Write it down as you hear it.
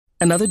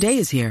Another day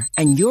is here,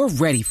 and you're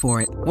ready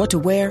for it. What to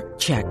wear?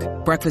 Check.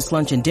 Breakfast,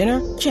 lunch, and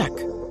dinner? Check.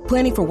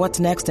 Planning for what's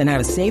next and how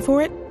to save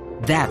for it?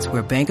 That's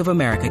where Bank of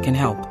America can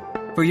help.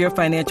 For your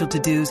financial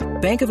to-dos,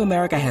 Bank of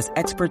America has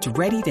experts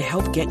ready to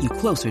help get you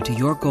closer to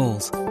your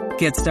goals.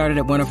 Get started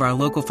at one of our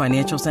local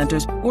financial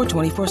centers or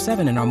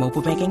 24/7 in our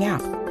mobile banking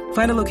app.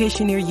 Find a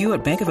location near you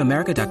at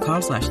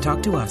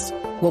bankofamerica.com/talktous.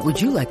 What would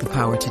you like the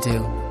power to do?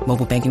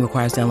 Mobile banking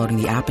requires downloading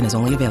the app and is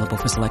only available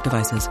for select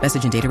devices.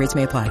 Message and data rates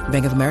may apply.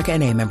 Bank of America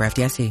N.A., member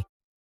FDIC.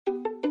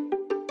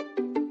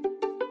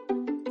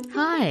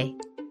 Hi,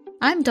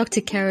 I'm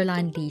Dr.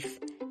 Caroline Leaf,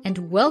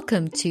 and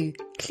welcome to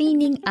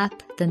Cleaning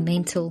Up the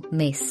Mental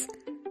Mess,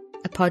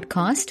 a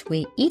podcast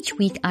where each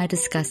week I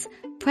discuss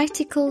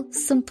practical,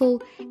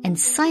 simple, and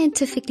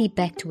scientifically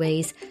backed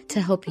ways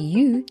to help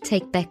you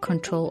take back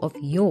control of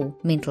your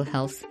mental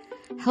health,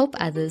 help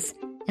others,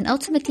 and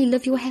ultimately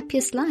live your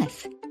happiest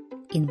life.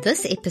 In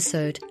this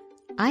episode,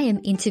 I am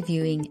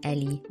interviewing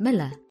Ali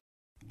Miller.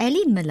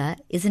 Ali Miller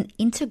is an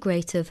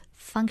integrative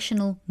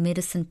functional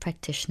medicine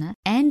practitioner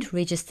and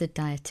registered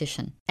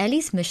dietitian.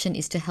 Ali's mission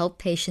is to help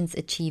patients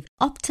achieve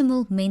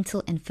optimal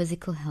mental and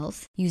physical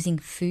health using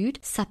food,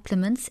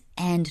 supplements,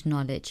 and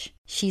knowledge.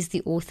 She's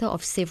the author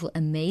of several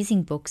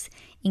amazing books,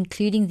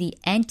 including The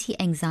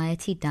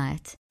Anti-Anxiety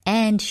Diet,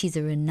 and she's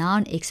a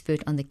renowned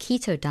expert on the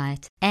keto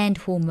diet and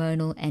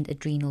hormonal and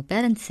adrenal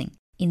balancing.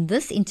 In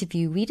this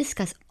interview, we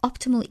discuss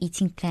optimal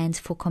eating plans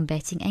for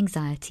combating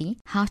anxiety,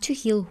 how to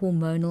heal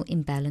hormonal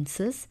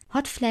imbalances,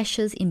 hot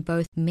flashes in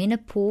both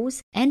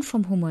menopause and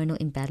from hormonal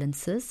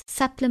imbalances,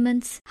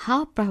 supplements,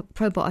 how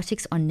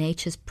probiotics are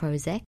nature's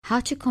Prozac,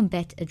 how to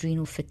combat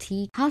adrenal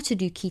fatigue, how to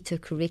do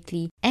keto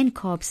correctly, and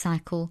carb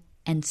cycle,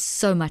 and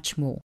so much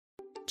more.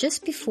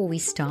 Just before we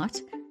start,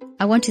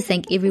 I want to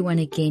thank everyone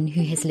again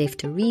who has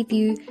left a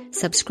review,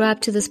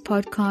 subscribed to this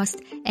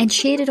podcast, and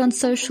shared it on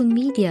social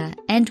media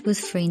and with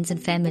friends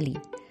and family.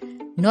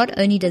 Not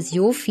only does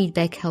your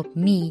feedback help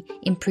me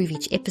improve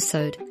each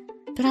episode,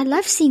 but I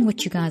love seeing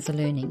what you guys are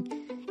learning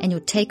and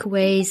your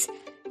takeaways.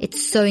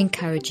 It's so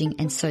encouraging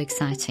and so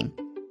exciting.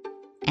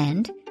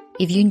 And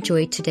if you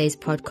enjoyed today's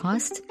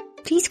podcast,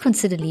 please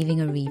consider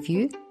leaving a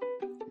review.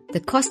 The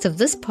cost of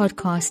this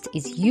podcast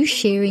is you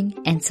sharing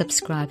and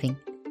subscribing.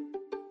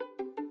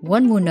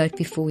 One more note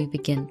before we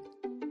begin.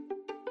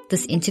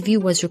 This interview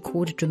was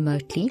recorded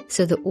remotely,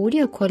 so the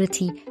audio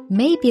quality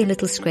may be a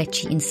little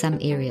scratchy in some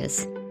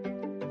areas.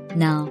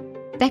 Now,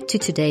 back to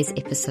today's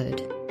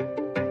episode.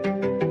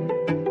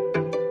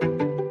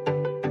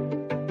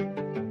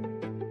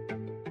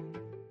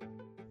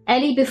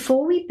 Ali,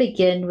 before we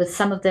begin with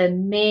some of the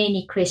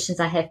many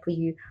questions I have for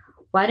you,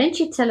 why don't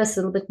you tell us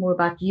a little bit more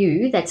about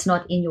you that's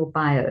not in your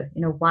bio?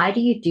 Why do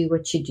you do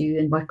what you do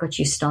and what got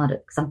you started?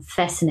 Because I'm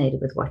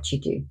fascinated with what you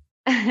do.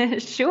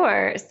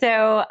 Sure.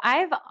 So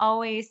I've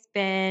always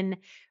been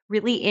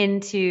really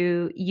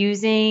into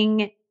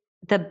using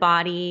the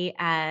body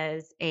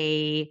as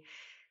a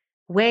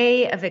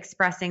way of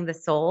expressing the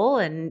soul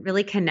and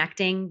really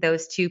connecting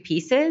those two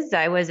pieces.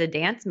 I was a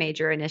dance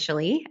major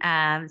initially,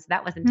 so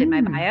that wasn't in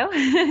my bio.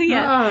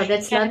 Yeah. Oh,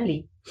 that's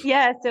lovely.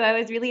 Yeah. So I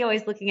was really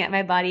always looking at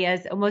my body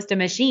as almost a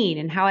machine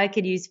and how I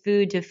could use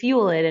food to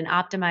fuel it and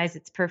optimize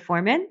its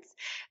performance.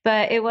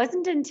 But it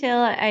wasn't until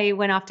I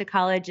went off to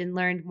college and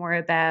learned more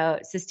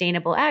about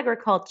sustainable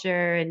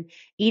agriculture and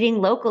eating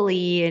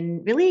locally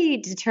and really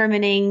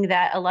determining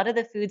that a lot of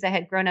the foods I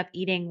had grown up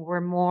eating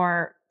were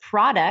more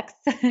products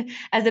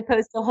as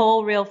opposed to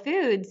whole real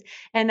foods.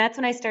 And that's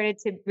when I started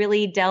to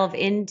really delve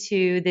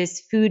into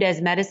this food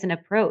as medicine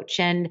approach.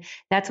 And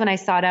that's when I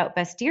sought out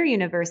Bastyr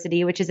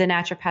University, which is a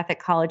naturopathic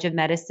college of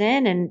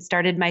medicine, and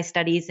started my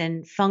studies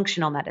in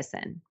functional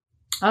medicine.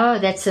 Oh,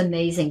 that's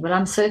amazing. Well,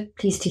 I'm so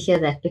pleased to hear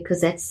that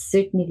because that's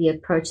certainly the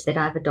approach that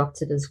I've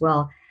adopted as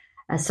well.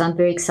 So I'm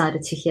very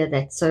excited to hear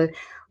that. So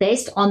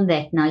based on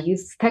that, now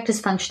you've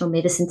practiced functional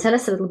medicine. Tell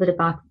us a little bit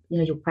about,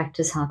 your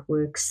practice, how it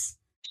works.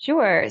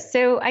 Sure.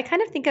 So I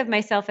kind of think of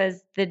myself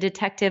as the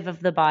detective of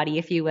the body,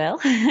 if you will.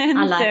 I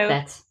like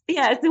that.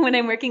 Yeah. So when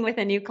I'm working with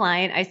a new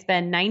client, I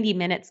spend 90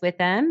 minutes with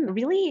them,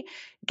 really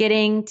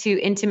getting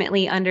to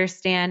intimately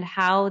understand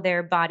how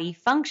their body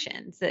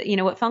functions.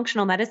 What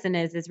functional medicine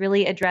is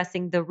really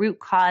addressing the root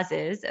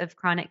causes of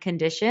chronic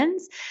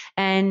conditions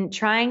and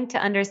trying to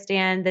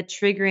understand the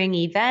triggering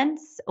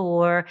events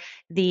or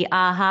the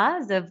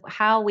ahas of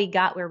how we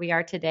got where we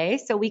are today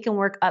so we can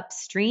work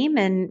upstream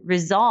and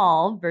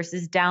resolve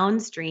versus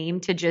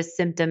downstream to just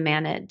symptom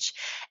manage.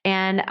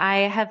 And I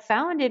have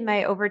found in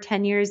my over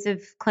 10 years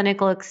of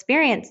clinical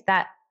experience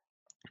that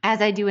as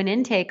I do an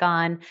intake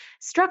on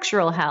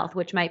structural health,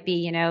 which might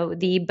be,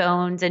 the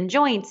bones and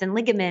joints and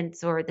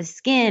ligaments or the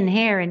skin,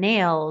 hair and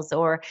nails,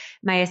 or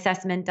my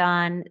assessment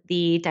on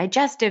the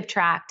digestive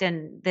tract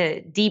and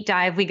the deep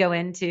dive we go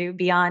into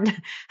beyond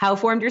how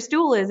formed your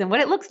stool is and what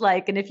it looks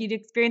like. And if you'd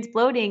experience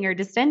bloating or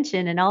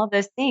distension and all of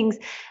those things,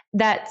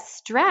 that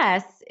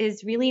stress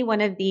is really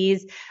one of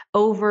these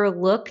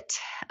overlooked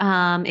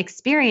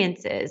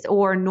experiences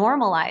or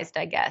normalized,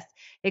 I guess.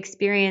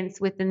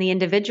 experience within the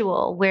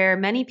individual, where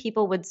many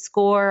people would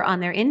score on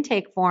their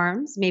intake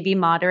forms, maybe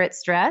moderate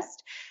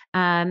stressed,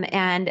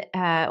 and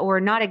or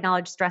not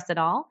acknowledge stress at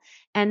all.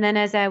 And then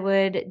as I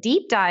would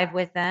deep dive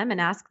with them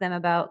and ask them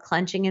about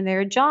clenching in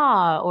their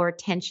jaw or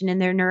tension in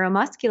their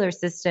neuromuscular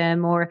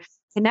system, or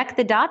connect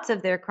the dots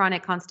of their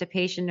chronic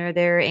constipation or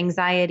their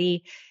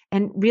anxiety,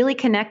 and really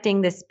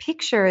connecting this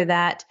picture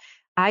that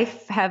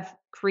have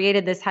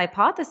created this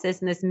hypothesis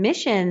and this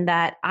mission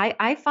that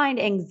I find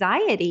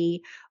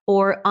anxiety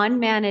or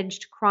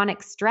unmanaged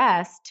chronic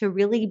stress to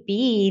really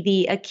be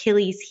the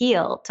Achilles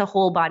heel to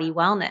whole body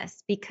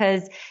wellness,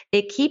 because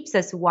it keeps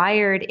us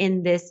wired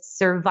in this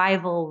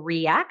survival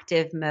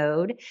reactive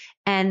mode.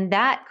 And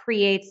that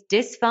creates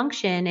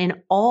dysfunction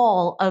in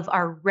all of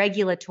our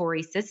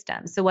regulatory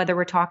systems. So whether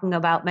we're talking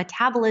about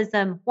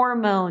metabolism,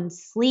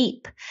 hormones,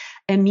 sleep,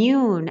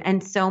 immune,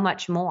 and so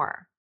much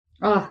more.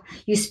 Oh,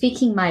 you're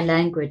speaking my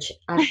language.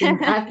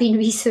 I've been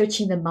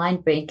researching the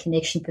mind-brain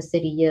connection for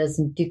 30 years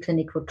and do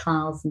clinical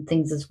trials and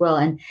things as well.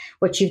 And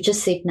what you've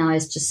just said now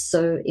is just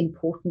so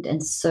important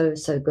and so,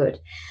 so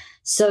good.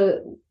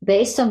 So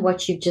based on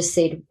what you've just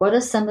said, what are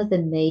some of the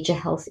major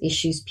health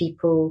issues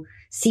people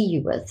see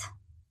you with?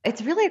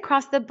 It's really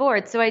across the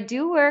board. So I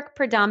do work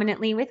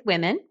predominantly with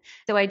women.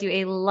 So I do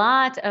a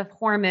lot of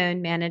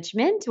hormone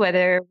management,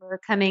 whether we're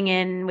coming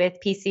in with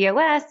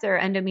PCOS or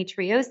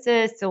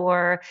endometriosis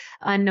or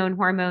unknown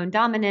hormone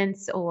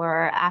dominance,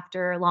 or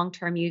after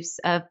long-term use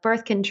of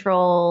birth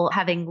control,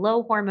 having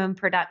low hormone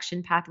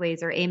production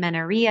pathways or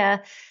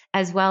amenorrhea,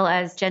 as well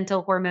as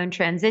gentle hormone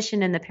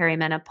transition in the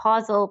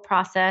perimenopausal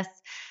process.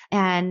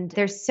 And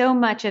there's so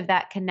much of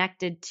that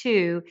connected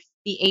to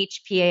the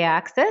HPA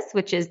axis,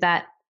 which is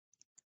that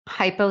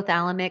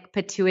hypothalamic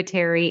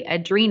pituitary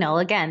adrenal.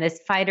 Again, this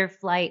fight or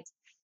flight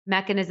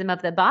mechanism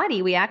of the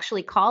body. We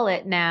actually call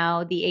it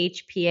now the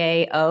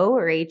HPA-O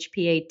or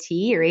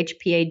HPA-T or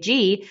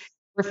HPA-G,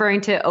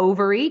 referring to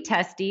ovary,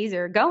 testes,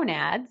 or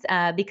gonads,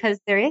 because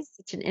there is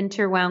such an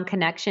interwound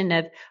connection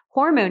of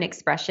hormone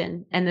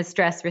expression and the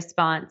stress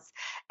response.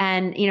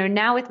 And,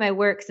 now with my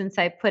work, since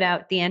I put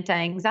out the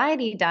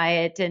anti-anxiety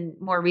diet and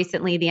more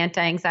recently the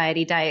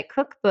anti-anxiety diet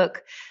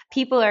cookbook,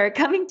 people are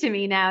coming to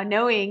me now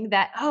knowing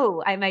that,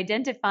 I'm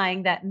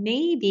identifying that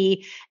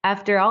maybe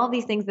after all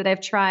these things that I've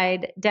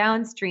tried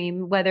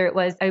downstream, whether it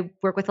was, I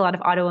work with a lot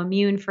of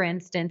autoimmune, for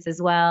instance, as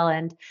well,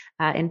 and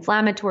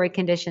inflammatory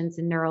conditions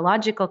and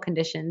neurological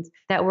conditions,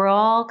 that we're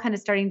all kind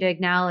of starting to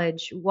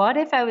acknowledge, what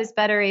if I was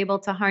better able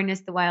to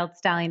harness the wild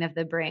stallion of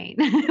the brain?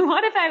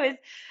 What if I was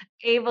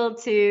able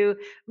to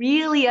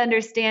really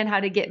understand how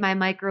to get my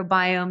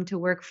microbiome to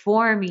work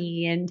for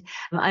me, and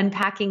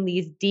unpacking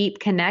these deep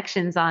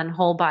connections on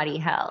whole body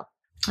health?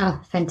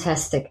 Oh,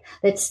 fantastic.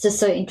 That's just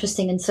so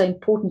interesting and so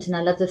important. And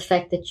I love the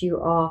fact that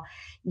you are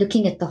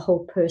looking at the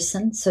whole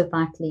person, so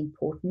vitally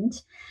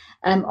important.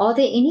 Are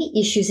there any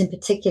issues in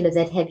particular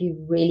that have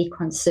you really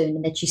concerned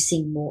and that you're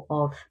seeing more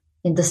of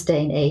in this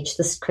day and age,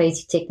 this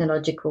crazy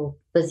technological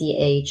busy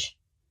age?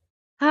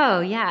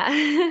 Oh yeah.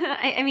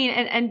 I mean,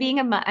 and being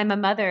I'm a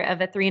mother of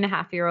a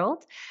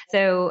 3.5-year-old.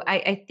 So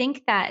I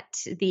think that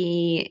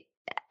the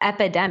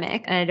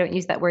epidemic, and I don't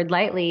use that word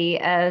lightly,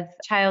 of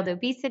child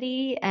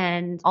obesity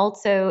and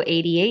also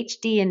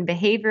ADHD and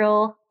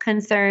behavioral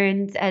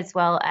concerns, as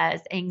well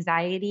as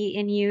anxiety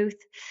in youth,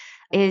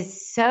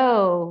 is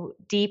so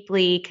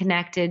deeply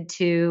connected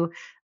to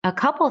a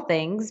couple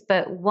things,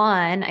 but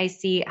one I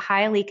see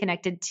highly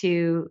connected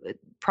to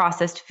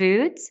processed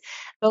foods,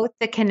 both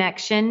the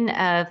connection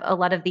of a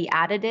lot of the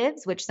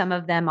additives, which some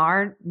of them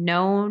are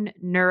known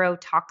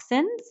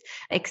neurotoxins,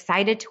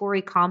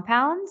 excitatory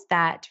compounds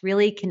that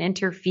really can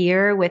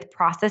interfere with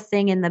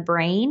processing in the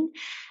brain.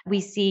 We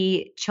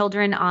see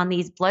children on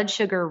these blood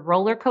sugar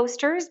roller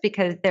coasters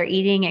because they're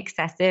eating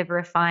excessive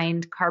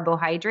refined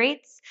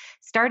carbohydrates,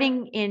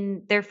 starting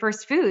in their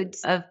first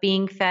foods of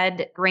being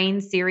fed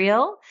grain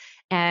cereal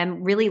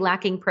and really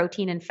lacking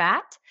protein and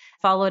fat,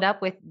 followed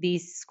up with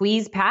these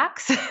squeeze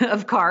packs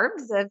of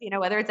carbs of,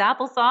 whether it's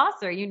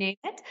applesauce or you name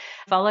it,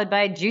 followed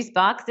by juice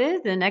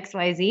boxes and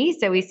XYZ.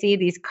 So we see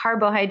these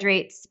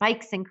carbohydrate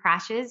spikes and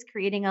crashes,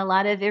 creating a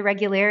lot of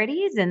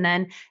irregularities, and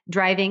then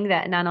driving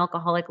that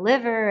non-alcoholic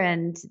liver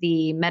and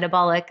the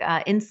metabolic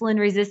insulin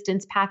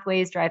resistance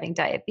pathways, driving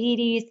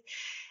diabetes.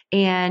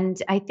 And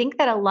I think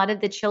that a lot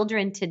of the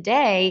children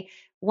today,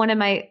 one of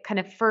my kind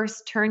of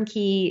first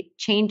turnkey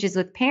changes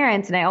with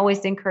parents, and I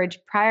always encourage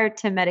prior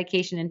to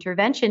medication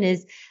intervention,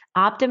 is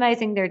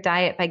optimizing their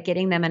diet by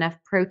getting them enough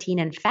protein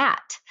and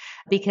fat,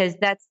 because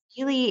that's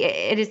really,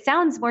 it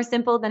sounds more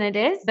simple than it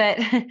is, but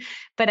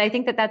I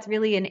think that that's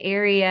really an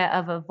area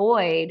of a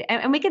void.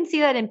 And we can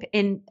see that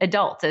in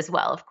adults as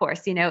well, of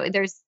course.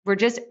 We're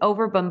just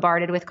over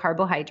bombarded with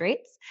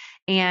carbohydrates,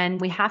 and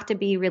we have to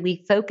be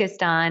really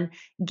focused on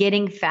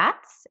getting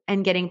fats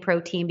and getting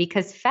protein,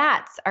 because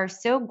fats are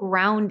so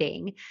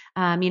grounding.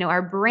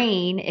 Our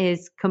brain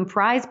is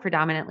comprised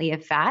predominantly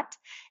of fat,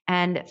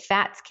 and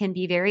fats can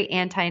be very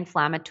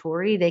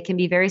anti-inflammatory. They can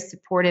be very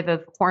supportive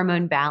of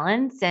hormone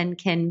balance and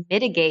can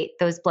mitigate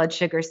those blood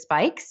sugar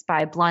spikes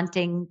by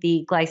blunting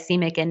the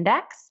glycemic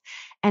index.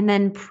 And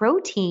then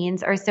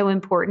proteins are so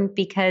important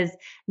because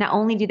not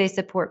only do they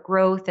support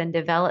growth and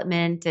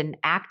development and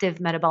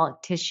active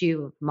metabolic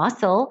tissue of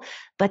muscle,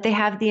 but they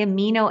have the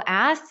amino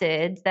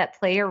acids that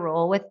play a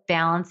role with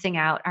balancing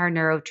out our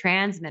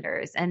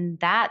neurotransmitters. And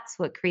that's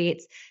what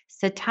creates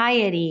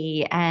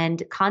satiety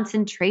and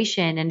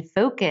concentration and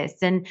focus,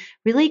 and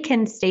really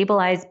can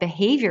stabilize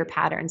behavior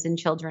patterns in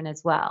children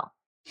as well.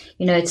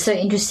 It's so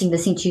interesting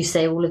listening to you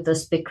say all of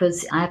this,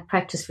 because I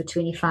practiced for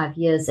 25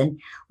 years. And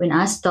when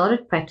I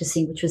started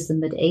practicing, which was the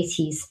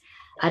mid-80s,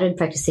 I don't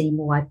practice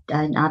anymore.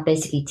 I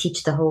basically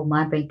teach the whole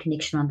mind-brain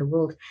connection around the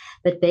world.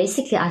 But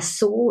basically, I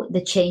saw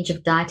the change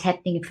of diet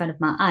happening in front of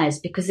my eyes,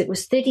 because it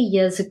was 30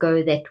 years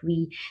ago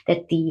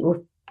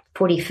or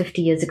 40,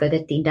 50 years ago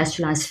that the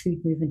industrialized food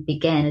movement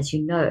began, as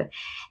you know.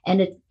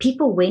 And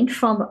people went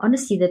from,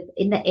 honestly,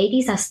 in the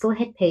 80s, I still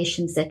had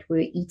patients that were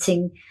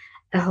eating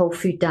a whole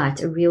food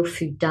diet, a real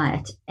food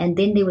diet. And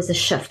then there was a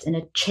shift and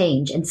a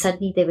change. And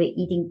suddenly they were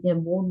eating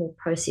more and more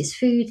processed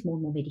foods, more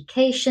and more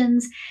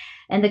medications.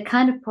 And the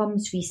kind of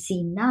problems we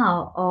see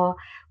now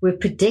were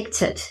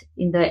predicted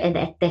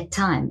at that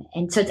time.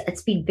 And so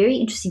it's been very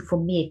interesting for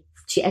me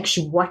to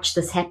actually watch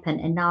this happen.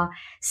 And now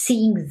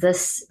seeing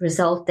this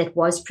result that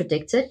was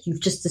predicted, you've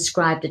just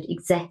described it,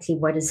 exactly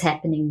what is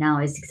happening now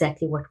is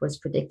exactly what was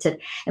predicted.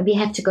 And we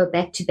have to go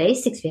back to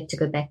basics. We have to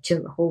go back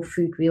to whole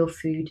food, real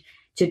food,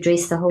 to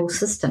address the whole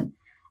system.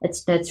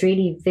 It's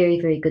really very,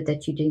 very good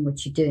that you're doing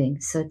what you're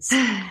doing. So it's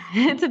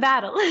a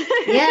battle.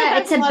 Yeah,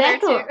 it's a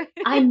battle.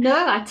 I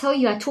know. I tell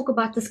you, I talk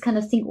about this kind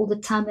of thing all the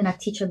time when I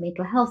teach on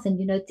mental health. And,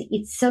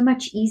 it's so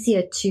much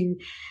easier to,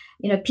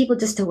 people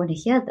just don't want to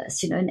hear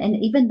this, and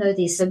even though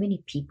there's so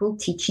many people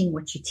teaching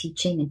what you're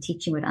teaching and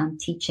teaching what I'm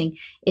teaching,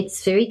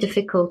 it's very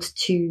difficult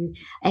to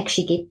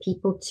actually get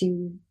people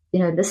to,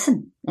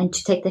 listen and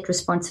to take that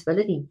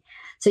responsibility.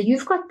 So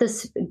you've got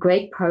this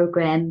great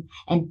program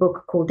and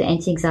book called The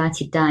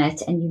Anti-Anxiety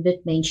Diet, and you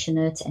did mention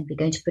it, and we're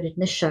going to put it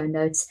in the show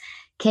notes.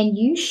 Can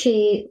you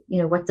share,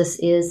 what this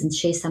is and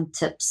share some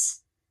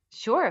tips?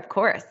 Sure, of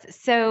course.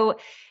 So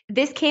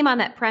this came on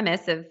that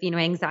premise of,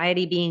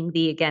 anxiety being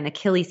the, again,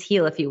 Achilles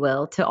heel, if you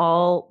will, to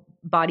all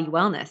body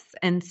wellness.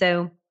 And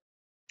so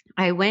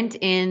I went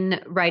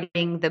in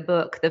writing the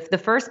book. The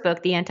first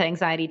book, The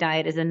Anti-Anxiety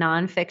Diet, is a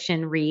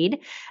nonfiction read,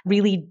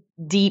 really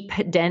deep,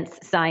 dense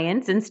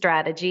science and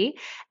strategy.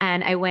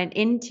 And I went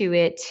into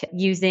it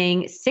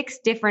using 6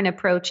 different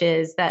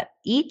approaches that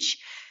each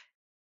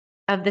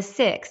of the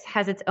 6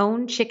 has its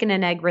own chicken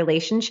and egg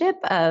relationship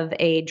of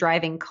a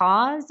driving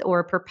cause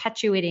or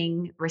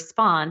perpetuating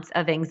response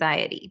of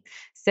anxiety.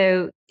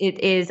 So it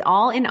is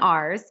all in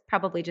R's,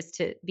 probably just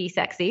to be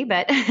sexy,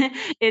 but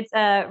it's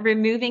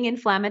removing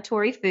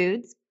inflammatory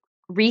foods,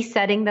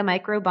 resetting the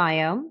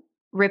microbiome,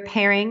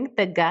 repairing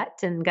the gut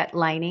and gut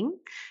lining,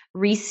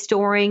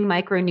 restoring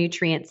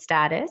micronutrient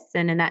status.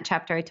 And in that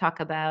chapter, I talk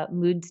about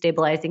mood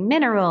stabilizing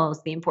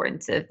minerals, the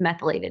importance of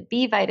methylated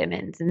B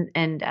vitamins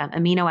and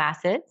amino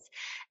acids.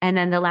 And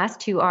then the last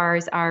 2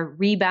 R's are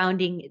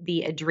rebounding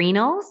the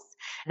adrenals.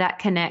 That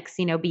connects,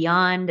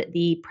 beyond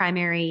the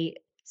primary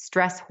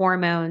stress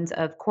hormones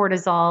of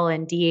cortisol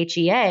and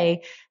DHEA,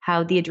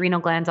 how the adrenal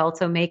glands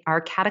also make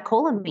our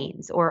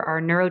catecholamines, or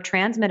our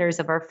neurotransmitters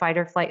of our fight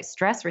or flight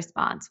stress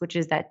response, which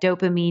is that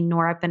dopamine,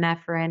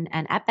 norepinephrine,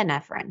 and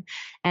epinephrine.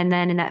 And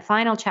then in that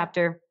final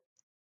chapter,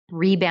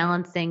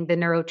 rebalancing the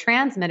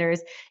neurotransmitters,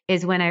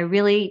 is when I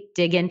really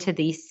dig into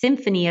the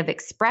symphony of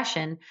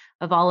expression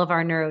of all of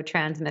our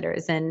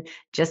neurotransmitters. And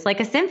just like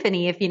a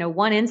symphony, if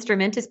one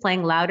instrument is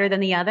playing louder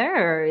than the other,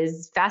 or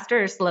is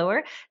faster or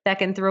slower, that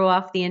can throw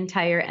off the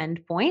entire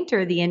endpoint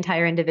or the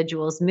entire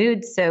individual's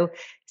mood. So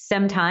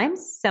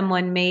sometimes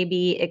someone may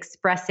be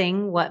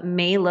expressing what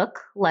may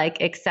look like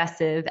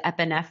excessive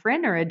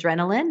epinephrine or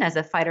adrenaline as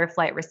a fight or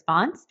flight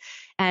response.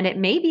 And it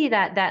may be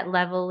that that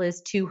level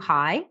is too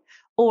high.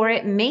 Or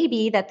it may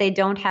be that they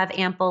don't have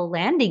ample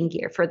landing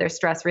gear for their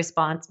stress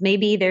response.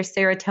 Maybe their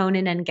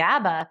serotonin and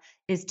GABA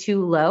is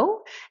too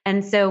low.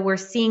 And so we're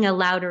seeing a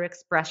louder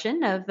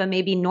expression of a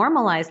maybe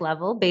normalized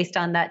level based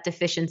on that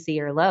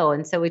deficiency or low.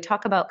 And so we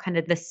talk about kind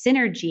of the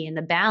synergy and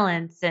the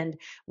balance, and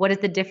what is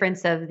the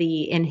difference of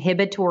the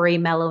inhibitory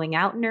mellowing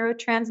out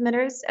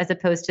neurotransmitters as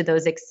opposed to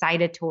those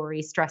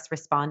excitatory stress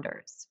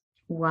responders.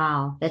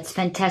 Wow, that's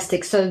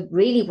fantastic. So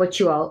really what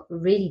you are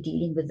really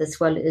dealing with as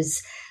well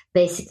is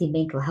basically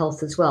mental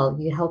health as well.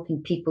 You're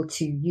helping people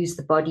to use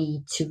the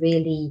body to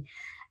really,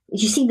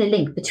 you see the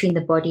link between the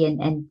body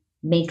and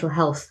mental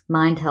health,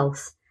 mind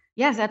health.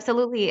 Yes,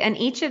 absolutely. And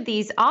each of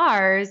these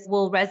R's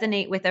will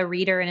resonate with a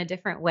reader in a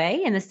different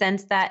way, in the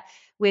sense that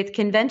with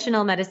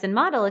conventional medicine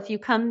model, if you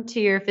come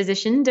to your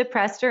physician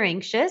depressed or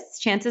anxious,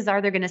 chances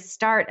are they're going to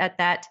start at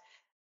that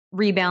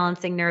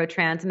rebalancing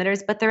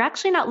neurotransmitters, but they're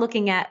actually not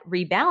looking at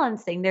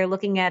rebalancing. They're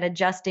looking at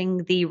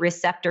adjusting the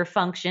receptor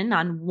function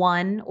on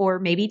 1 or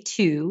maybe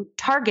 2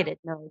 targeted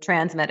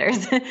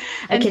neurotransmitters.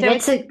 Okay,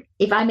 so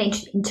if I may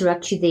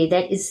interrupt you there,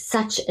 that is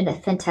such a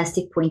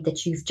fantastic point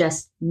that you've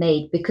just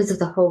made, because of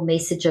the whole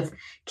message of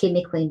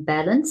chemical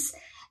imbalance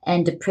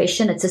and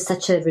depression. It's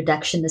such a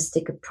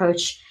reductionistic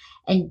approach.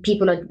 and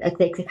people are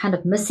they're kind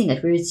of missing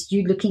it, whereas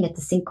you looking at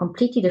this thing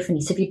completely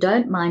differently. So if you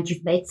don't mind,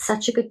 you've made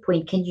such a good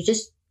point. Can you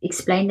just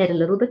explain that a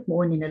little bit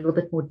more and in a little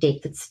bit more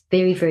depth? It's a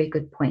very, very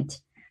good point.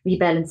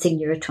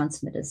 Rebalancing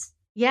neurotransmitters.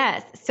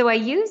 Yes. So I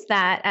use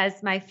that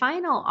as my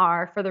final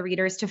R for the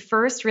readers to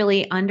first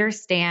really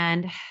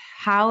understand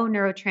how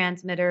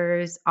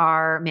neurotransmitters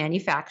are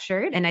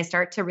manufactured. And I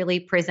start to really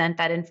present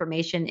that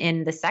information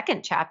in the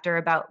second chapter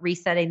about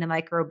resetting the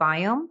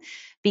microbiome,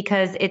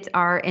 because it's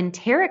our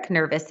enteric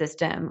nervous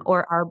system,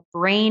 or our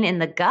brain in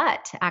the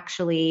gut,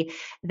 actually,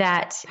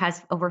 that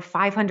has over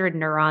 500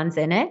 neurons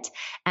in it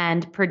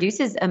and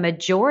produces a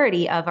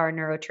majority of our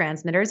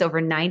neurotransmitters,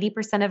 over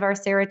 90% of our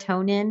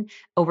serotonin,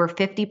 over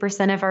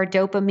 50% of our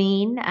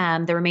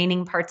dopamine, the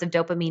remaining parts of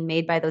dopamine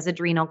made by those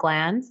adrenal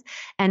glands.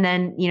 And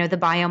then, the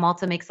biome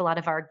also makes a lot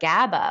of our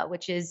GABA,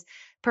 which is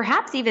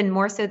perhaps even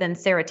more so than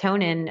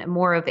serotonin,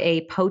 more of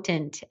a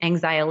potent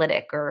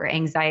anxiolytic or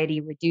anxiety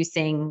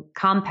reducing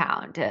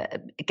compound.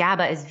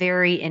 GABA is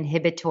very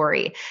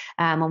inhibitory.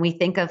 When we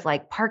think of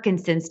like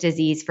Parkinson's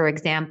disease, for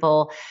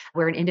example,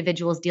 where an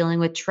individual is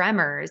dealing with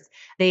tremors,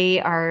 they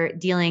are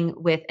dealing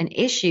with an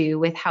issue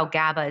with how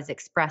GABA is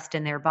expressed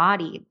in their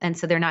body. And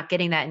so they're not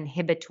getting that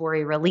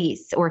inhibitory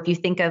release. Or if you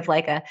think of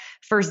like a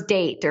first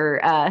date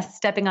or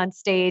stepping on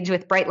stage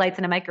with bright lights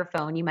and a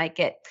microphone, you might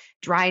get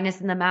dryness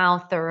in the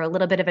mouth or a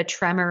little bit of a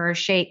tremor or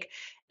shake.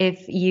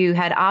 If you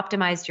had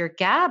optimized your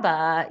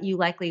GABA, you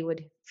likely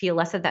would feel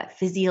less of that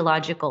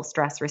physiological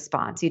stress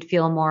response. You'd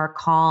feel more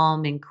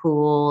calm and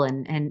cool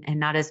and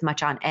not as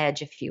much on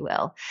edge, if you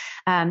will.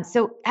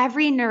 So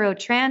every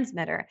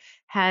neurotransmitter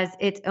has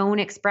its own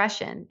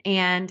expression.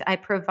 And I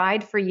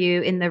provide for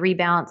you in the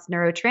Rebalance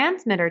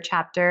Neurotransmitter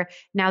chapter,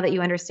 now that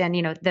you understand,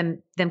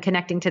 them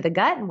connecting to the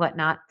gut and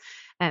whatnot.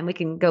 And we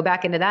can go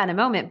back into that in a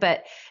moment.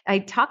 But I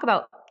talk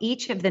about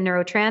each of the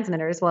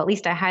neurotransmitters. Well, at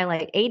least I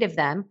highlight 8 of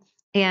them.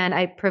 And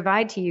I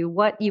provide to you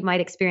what you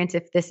might experience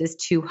if this is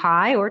too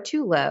high or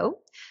too low,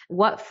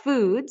 what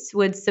foods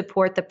would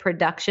support the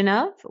production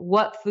of,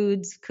 what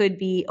foods could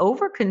be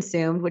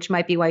overconsumed, which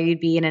might be why you'd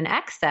be in an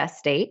excess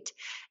state,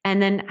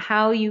 and then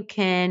how you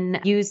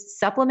can use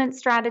supplement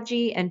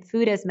strategy and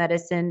food as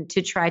medicine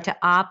to try to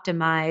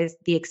optimize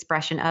the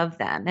expression of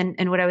them.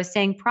 And what I was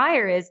saying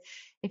prior is,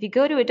 if you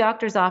go to a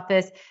doctor's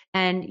office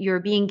and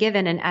you're being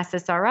given an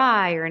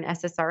SSRI or an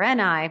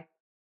SSRNI,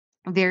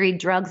 varied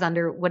drugs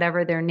under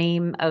whatever their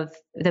name of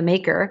the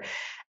maker,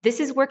 this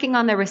is working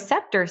on the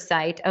receptor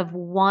site of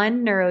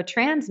one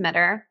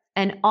neurotransmitter,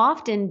 and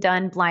often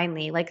done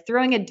blindly, like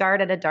throwing a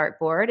dart at a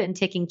dartboard and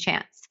taking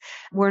chance.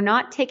 We're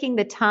not taking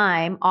the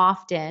time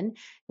often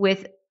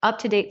with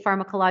up-to-date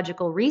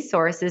pharmacological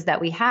resources that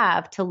we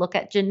have to look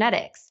at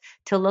genetics,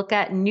 to look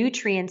at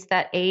nutrients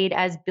that aid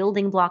as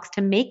building blocks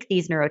to make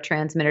these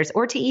neurotransmitters,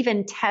 or to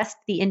even test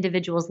the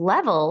individual's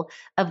level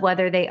of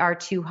whether they are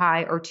too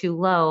high or too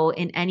low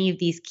in any of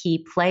these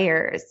key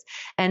players.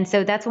 And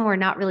so that's when we're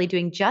not really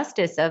doing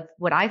justice of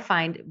what I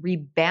find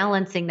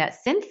rebalancing that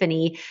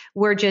symphony.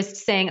 We're just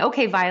saying,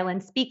 okay,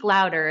 violin, speak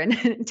louder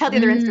and tell the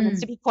other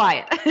instruments to be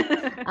quiet.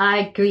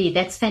 I agree.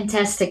 That's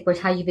fantastic with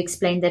how you've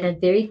explained that,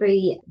 and very,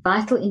 very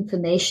vital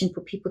information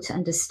for people to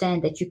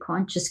understand that you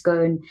can't just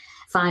go and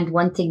find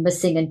one thing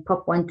missing and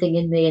pop one thing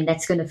in there and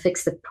that's going to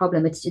fix the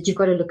problem. You've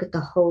got to look at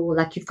the whole,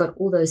 like you've got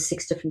all those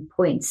 6 different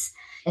points.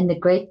 And the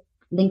great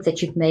link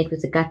that you've made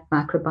with the gut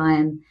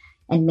microbiome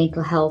and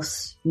mental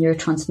health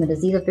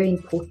neurotransmitters, these are very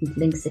important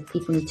links that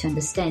people need to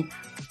understand.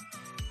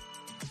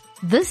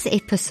 This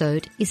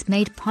episode is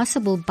made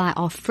possible by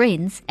our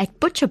friends at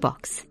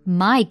ButcherBox,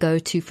 my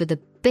go-to for the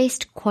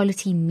best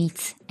quality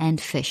meats and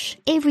fish.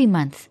 Every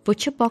month,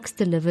 ButcherBox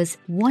delivers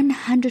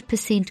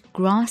 100%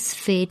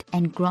 grass-fed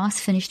and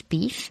grass-finished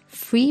beef,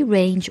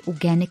 free-range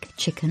organic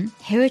chicken,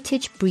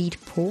 heritage breed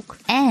pork,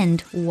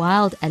 and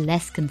wild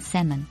Alaskan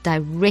salmon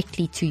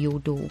directly to your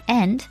door.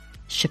 And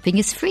shipping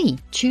is free.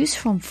 Choose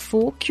from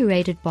 4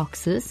 curated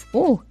boxes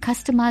or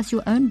customize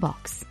your own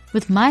box.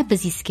 With my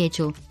busy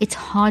schedule, it's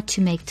hard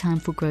to make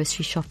time for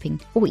grocery shopping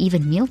or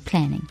even meal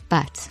planning.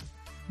 But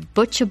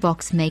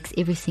ButcherBox makes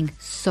everything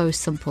so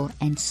simple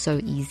and so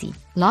easy.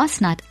 Last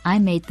night, I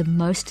made the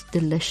most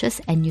delicious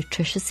and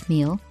nutritious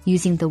meal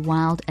using the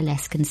wild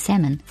Alaskan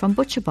salmon from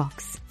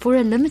ButcherBox. For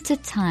a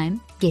limited time,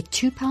 get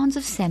 2 pounds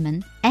of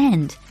salmon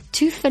and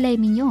 2 filet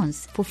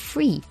mignons for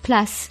free,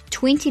 plus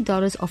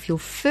 $20 off your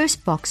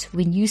first box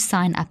when you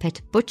sign up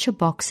at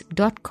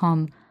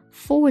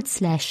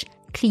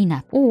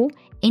butcherbox.com/cleanup or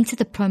enter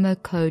the promo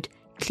code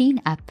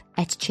cleanup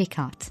at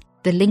checkout.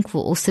 The link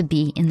will also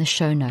be in the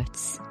show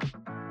notes.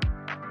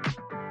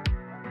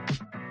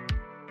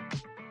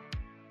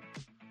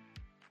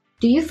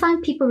 Do you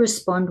find people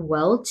respond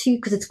well to,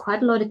 because it's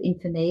quite a lot of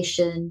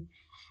information,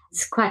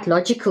 it's quite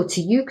logical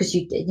to you because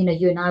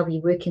you and I, we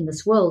work in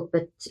this world,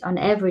 but on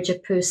average, a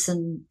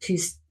person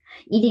who's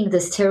eating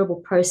this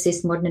terrible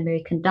processed modern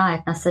American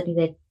diet, now suddenly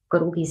they've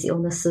got all these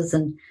illnesses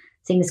and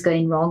things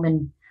going wrong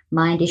and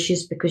mind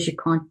issues because you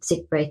can't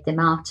separate them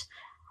out.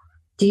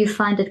 Do you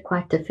find it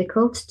quite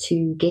difficult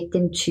to get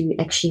them to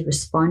actually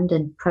respond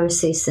and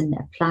process and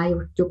apply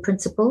your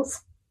principles?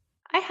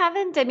 I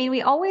haven't. I mean,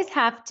 we always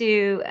have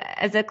to,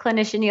 as a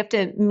clinician, you have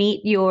to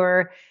meet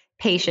your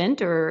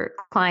patient or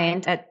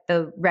client at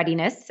the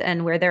readiness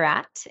and where they're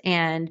at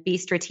and be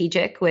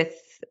strategic with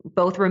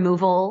both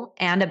removal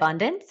and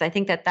abundance. I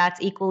think that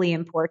that's equally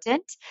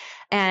important.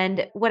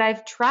 And what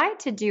I've tried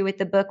to do with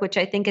the book, which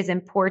I think is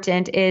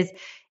important, is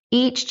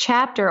each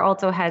chapter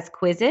also has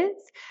quizzes.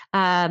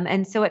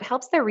 And so it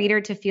helps the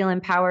reader to feel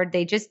empowered.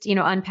 They just,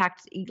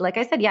 unpacked, like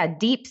I said,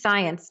 deep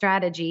science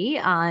strategy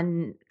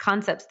on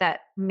concepts that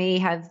may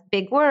have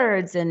big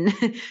words and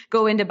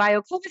go into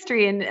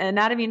biochemistry and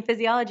anatomy and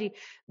physiology,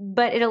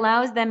 but it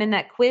allows them in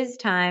that quiz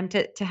time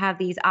to have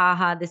these,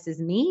 this is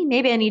me.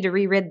 Maybe I need to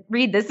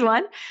read this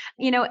one.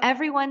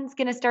 Everyone's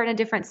going to start in a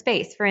different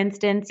space. For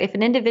instance, if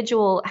an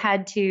individual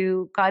had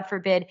to, God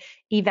forbid,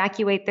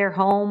 evacuate their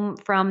home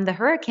from the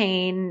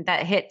hurricane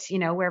that hit,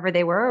 wherever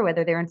they were,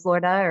 whether they're in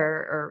Florida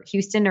or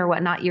Houston or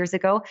whatnot years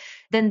ago,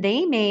 then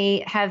they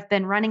may have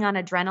been running on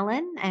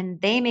adrenaline and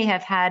they may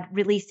have had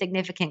really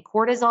significant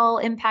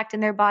cortisol impact in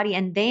their body,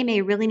 and they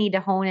may really need to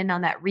hone in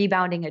on that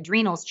rebounding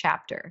adrenals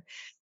chapter.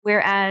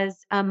 Whereas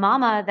a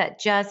mama that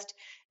just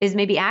is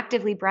maybe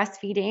actively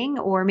breastfeeding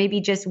or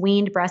maybe just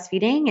weaned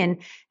breastfeeding and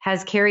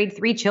has carried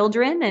 3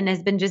 children and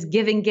has been just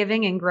giving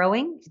and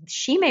growing,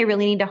 she may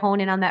really need to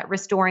hone in on that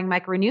restoring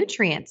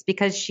micronutrients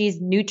because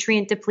she's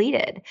nutrient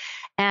depleted.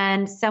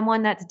 And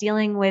someone that's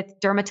dealing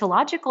with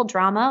dermatological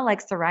drama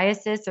like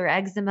psoriasis or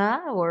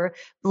eczema or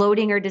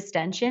bloating or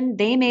distension,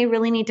 they may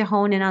really need to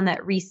hone in on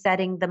that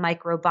resetting the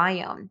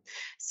microbiome.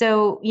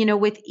 So,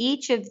 with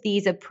each of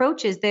these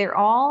approaches, they're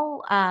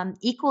all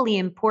equally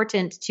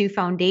important to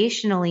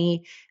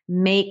foundationally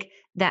make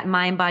that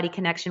mind-body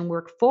connection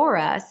work for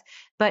us.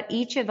 But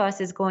each of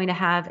us is going to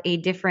have a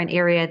different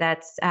area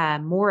that's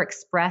more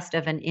expressed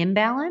of an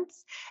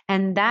imbalance.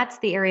 And that's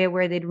the area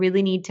where they'd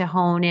really need to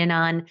hone in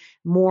on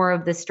more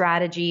of the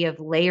strategy of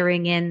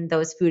layering in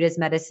those food as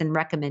medicine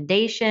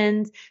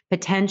recommendations,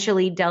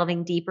 potentially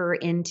delving deeper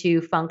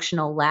into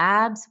functional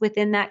labs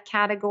within that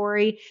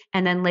category,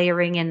 and then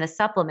layering in the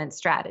supplement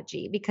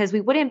strategy, because we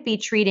wouldn't be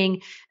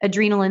treating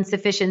adrenal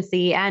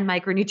insufficiency and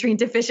micronutrient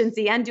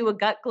deficiency and do a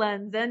gut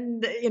cleanse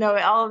and,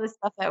 all of this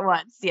stuff at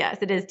once. Yes,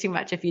 it is too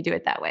much if you do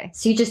it that way.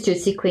 So you just do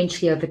it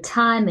sequentially over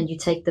time and you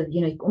take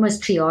the,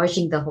 almost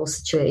triaging the whole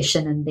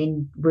situation and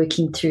then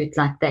working through it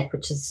like that,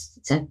 which is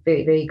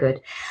very, very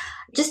good.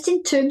 Just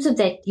in terms of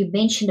that, you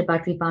mentioned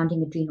about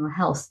rebounding adrenal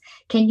health.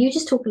 Can you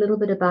just talk a little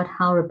bit about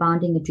how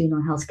rebounding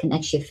adrenal health can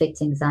actually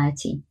affect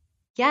anxiety?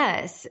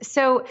 Yes.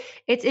 So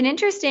it's an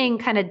interesting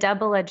kind of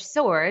double-edged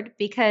sword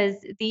because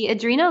the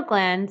adrenal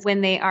glands,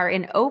 when they are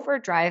in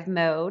overdrive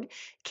mode,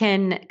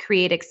 can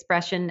create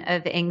expression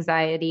of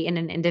anxiety in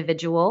an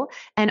individual.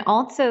 And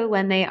also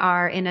when they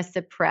are in a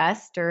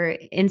suppressed or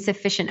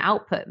insufficient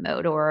output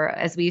mode, or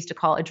as we used to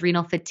call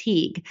adrenal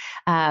fatigue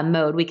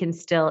mode, we can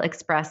still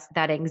express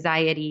that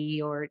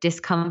anxiety or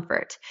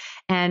discomfort.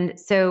 And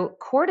so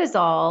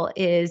cortisol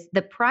is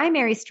the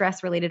primary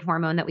stress-related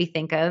hormone that we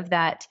think of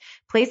that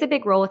plays a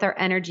big role with our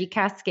energy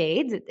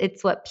cascades.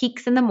 It's what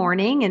peaks in the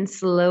morning and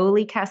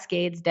slowly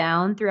cascades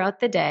down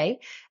throughout the day.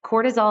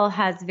 Cortisol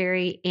has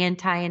very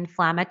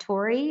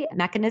anti-inflammatory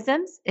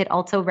mechanisms. It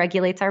also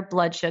regulates our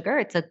blood sugar.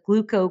 It's a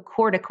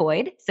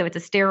glucocorticoid. So it's a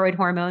steroid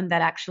hormone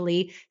that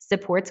actually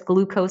supports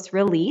glucose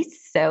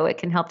release. So it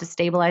can help to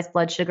stabilize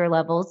blood sugar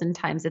levels in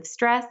times of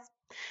stress.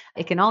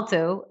 It can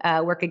also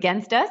work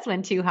against us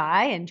when too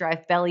high and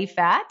drive belly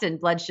fat and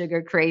blood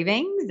sugar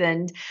cravings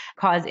and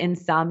cause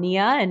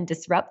insomnia and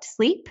disrupt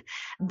sleep.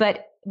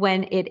 But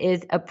when it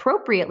is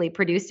appropriately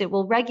produced, it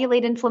will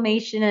regulate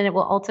inflammation and it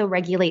will also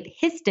regulate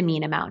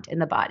histamine amount in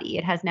the body.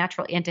 It has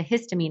natural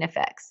antihistamine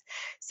effects.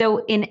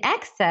 So in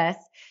excess,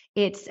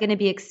 it's going to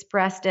be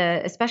expressed,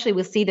 especially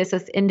we'll see this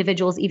with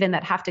individuals even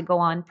that have to go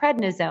on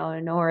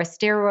prednisone or a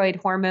steroid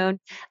hormone,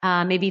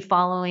 maybe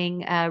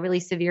following really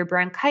severe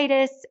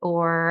bronchitis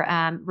or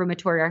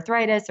rheumatoid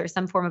arthritis or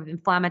some form of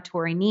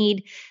inflammatory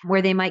need,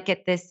 where they might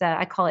get this,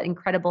 I call it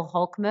Incredible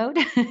Hulk mode,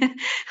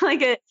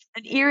 like an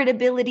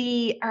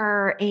irritability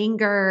or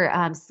anger,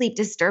 sleep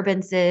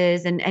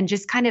disturbances, and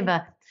just kind of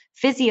a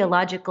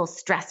physiological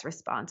stress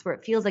response where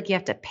it feels like you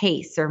have to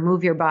pace or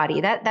move your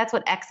body. That's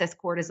what excess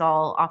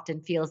cortisol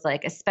often feels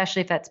like,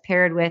 especially if that's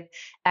paired with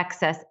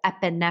excess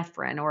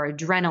epinephrine or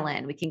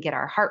adrenaline. We can get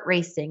our heart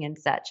racing and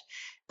such.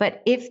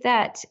 But if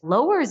that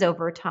lowers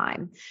over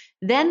time,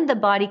 then the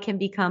body can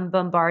become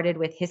bombarded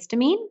with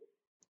histamine.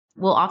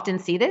 We'll often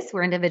see this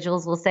where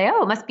individuals will say,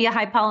 oh, it must be a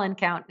high pollen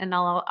count. And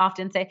I'll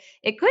often say,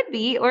 it could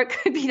be, or it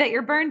could be that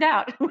you're burned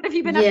out. What have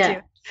you been up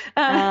to?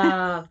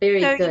 Very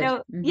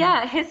good.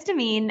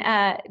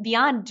 Histamine,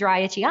 beyond dry,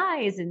 itchy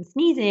eyes and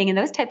sneezing and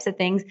those types of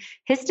things,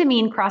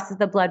 histamine crosses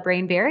the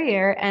blood-brain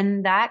barrier,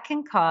 and that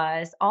can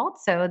cause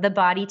also the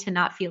body to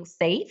not feel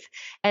safe,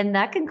 and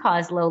that can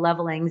cause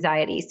low-level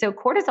anxiety. So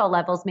cortisol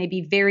levels may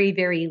be very,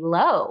 very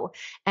low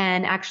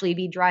and actually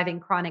be driving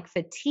chronic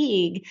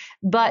fatigue,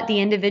 but the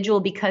individual,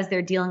 because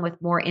they're dealing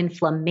with more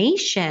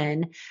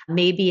inflammation,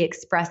 may be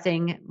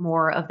expressing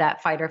more of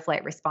that fight or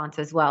flight response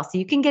as well. So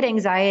you can get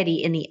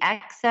anxiety in the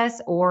excess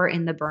excess or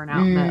in the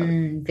burnout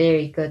mode.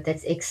 Very good.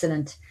 That's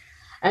excellent.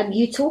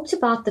 You talked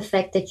about the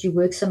fact that you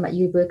work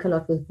a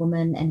lot with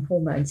women and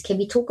hormones. Can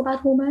we talk about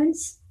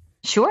hormones?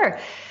 Sure.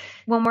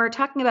 When we're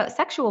talking about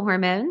sexual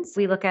hormones,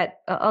 we look at,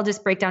 I'll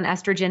just break down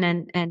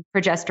estrogen and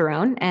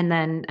progesterone. And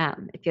then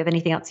if you have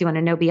anything else you want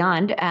to know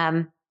beyond.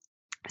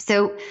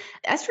 So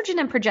estrogen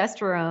and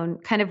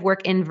progesterone kind of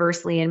work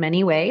inversely in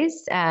many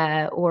ways,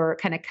 or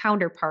kind of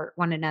counterpart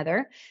one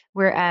another,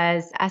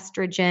 whereas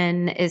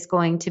estrogen is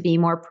going to be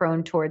more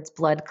prone towards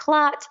blood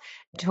clot,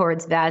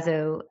 towards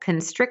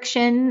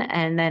vasoconstriction,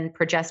 and then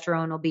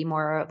progesterone will be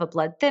more of a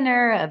blood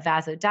thinner, a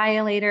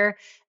vasodilator.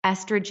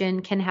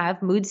 Estrogen can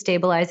have mood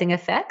stabilizing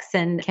effects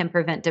and can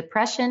prevent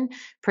depression.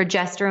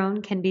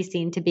 Progesterone can be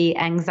seen to be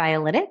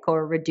anxiolytic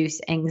or reduce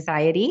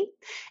anxiety.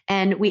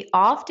 And we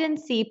often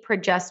see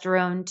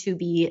progesterone to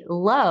be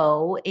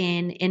low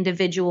in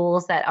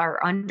individuals that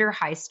are under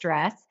high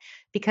stress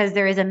because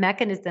there is a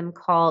mechanism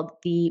called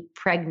the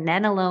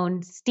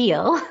pregnenolone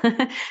steal.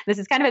 This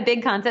is kind of a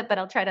big concept, but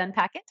I'll try to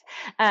unpack it.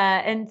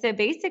 And so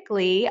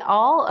basically,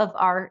 all of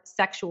our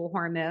sexual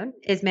hormone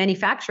is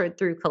manufactured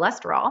through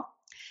cholesterol.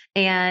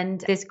 And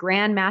this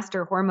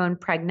grandmaster hormone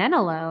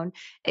pregnenolone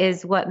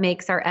is what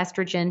makes our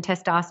estrogen,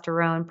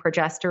 testosterone,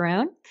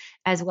 progesterone,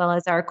 as well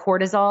as our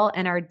cortisol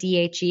and our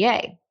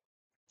DHEA.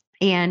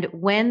 And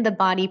when the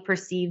body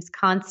perceives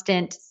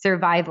constant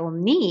survival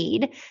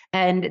need,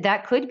 and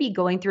that could be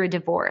going through a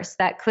divorce,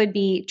 that could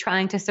be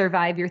trying to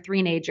survive your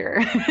three-nager.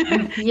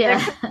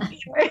 Yeah.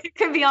 It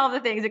could be all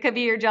the things. It could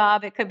be your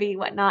job. It could be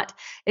whatnot.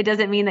 It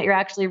doesn't mean that you're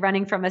actually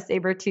running from a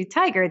saber-toothed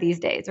tiger these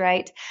days,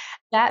 right?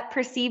 That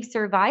perceived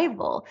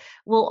survival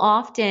will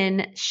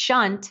often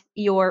shunt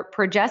your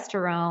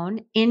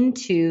progesterone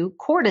into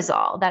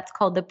cortisol. That's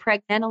called the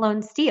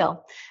pregnenolone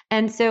steal.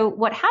 And so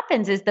what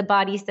happens is the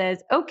body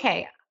says,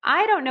 okay,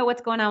 I don't know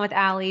what's going on with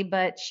Allie,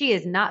 but she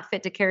is not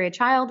fit to carry a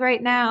child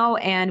right now,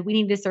 and we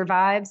need to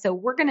survive. So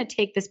we're going to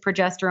take this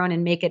progesterone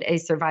and make it a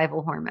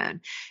survival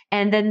hormone.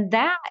 And then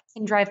that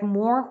can drive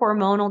more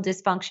hormonal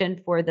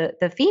dysfunction for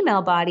the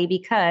female body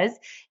because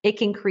it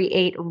can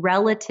create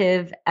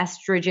relative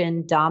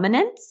estrogen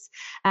dominance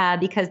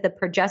because the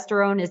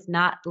progesterone is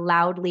not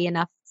loudly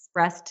enough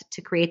expressed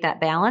to create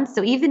that balance.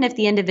 So even if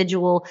the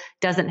individual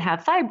doesn't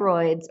have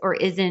fibroids or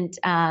isn't,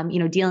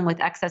 dealing with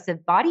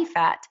excessive body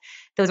fat,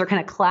 those are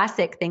kind of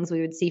classic things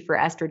we would see for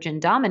estrogen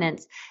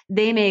dominance.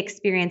 They may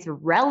experience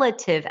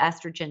relative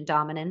estrogen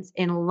dominance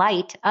in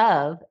light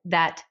of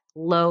that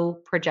low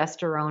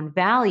progesterone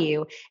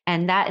value.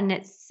 And that in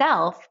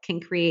itself can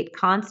create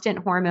constant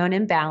hormone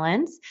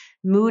imbalance,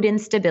 mood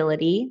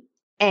instability.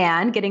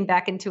 And getting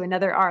back into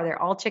another R, they're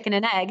all chicken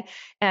and egg.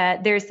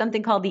 There's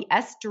something called the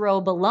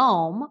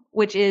estrobolome,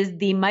 which is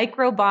the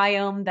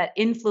microbiome that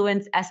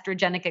influence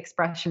estrogenic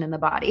expression in the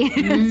body.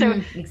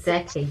 So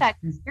exactly.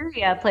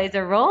 Bacteria plays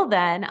a role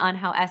then on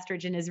how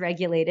estrogen is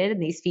regulated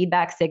and these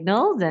feedback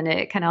signals. And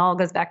it kind of all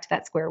goes back to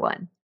that square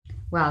one.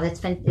 Wow,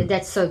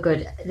 that's so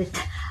good.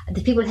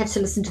 The people have to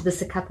listen to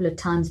this a couple of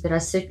times, but I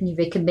certainly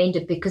recommend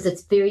it because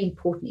it's very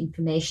important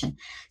information.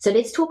 So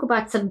let's talk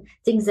about some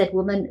things that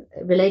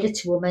related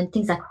to women,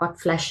 things like hot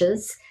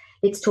flashes.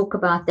 Let's talk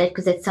about that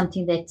because that's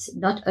something that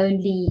not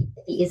only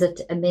is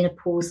it a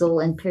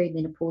menopausal and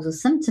perimenopausal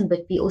symptom,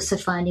 but we're also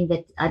finding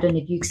that, I don't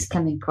know if you're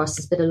coming across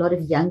this, but a lot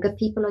of younger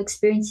people are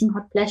experiencing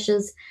hot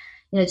flashes.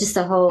 Just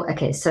the whole,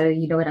 okay, so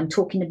you know what I'm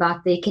talking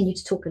about there. Can you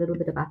talk a little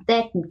bit about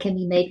that? And can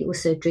we maybe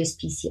also address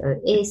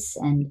PCOS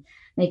and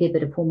maybe a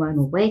bit of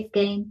hormonal weight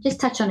gain? Just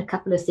touch on a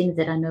couple of things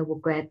that I know will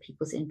grab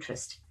people's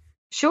interest.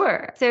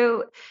 Sure.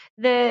 So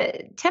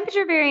the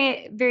temperature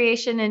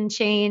variation and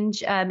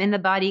change in the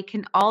body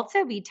can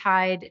also be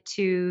tied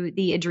to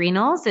the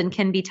adrenals and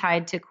can be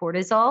tied to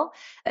cortisol,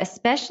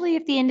 especially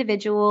if the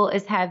individual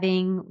is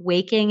having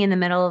waking in the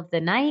middle of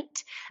the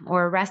night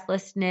or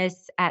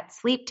restlessness at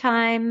sleep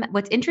time.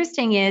 What's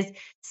interesting is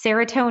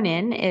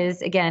serotonin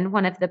is, again,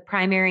 one of the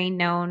primary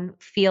known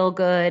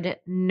feel-good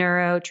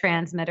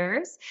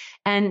neurotransmitters.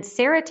 And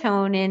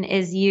serotonin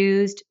is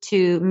used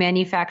to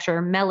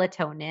manufacture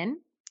melatonin.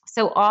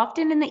 So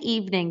often in the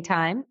evening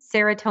time,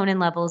 serotonin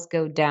levels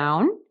go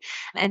down.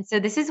 And so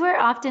this is where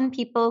often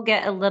people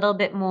get a little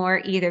bit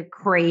more either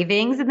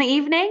cravings in the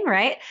evening,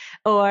 right?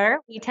 Or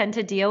we tend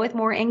to deal with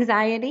more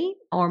anxiety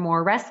or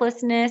more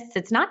restlessness.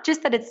 It's not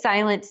just that it's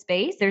silent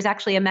space. There's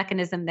actually a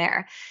mechanism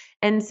there.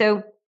 And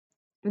so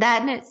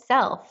that in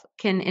itself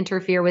can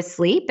interfere with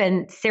sleep,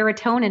 and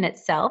serotonin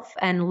itself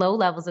and low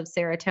levels of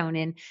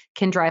serotonin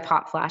can drive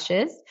hot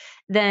flashes.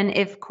 Then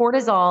if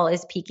cortisol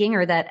is peaking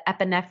or that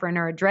epinephrine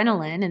or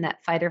adrenaline in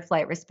that fight or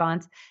flight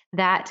response,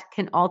 that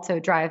can also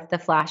drive the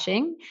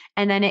flashing.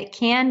 And then it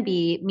can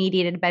be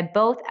mediated by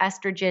both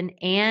estrogen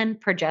and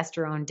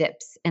progesterone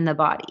dips in the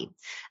body.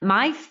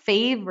 My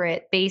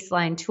favorite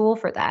baseline tool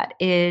for that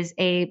is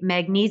a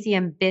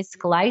magnesium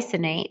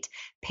bisglycinate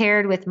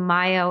paired with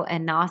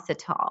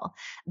myo-inositol.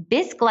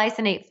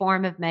 Bisglycinate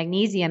form of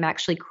magnesium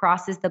actually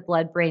crosses the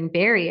blood-brain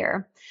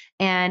barrier,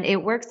 and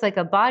it works like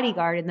a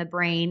bodyguard in the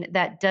brain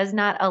that does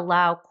not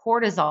allow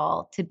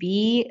cortisol to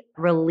be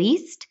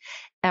released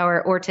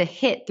or to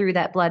hit through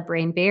that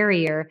blood-brain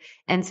barrier.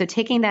 And so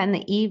taking that in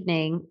the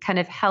evening kind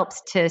of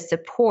helps to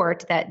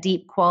support that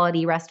deep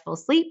quality restful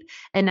sleep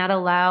and not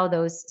allow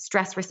those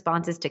stress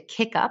responses to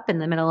kick up in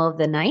the middle of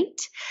the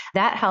night.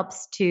 That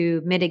helps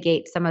to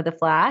mitigate some of the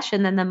flash.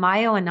 And then the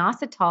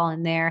myo-inositol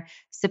in there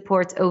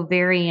supports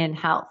ovarian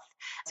health.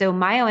 So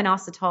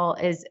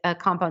myo-inositol is a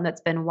compound that's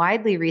been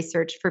widely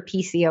researched for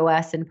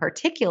PCOS in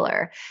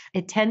particular.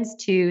 It tends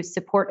to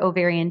support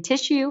ovarian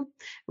tissue,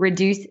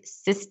 reduce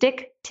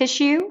cystic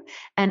tissue,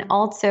 and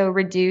also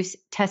reduce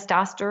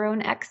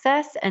testosterone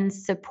excess and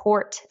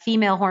support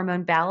female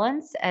hormone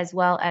balance as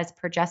well as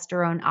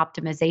progesterone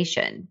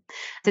optimization.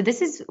 So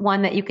this is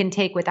one that you can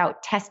take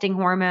without testing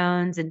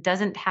hormones and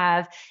doesn't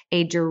have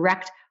a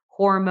direct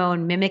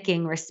hormone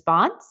mimicking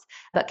response,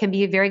 but can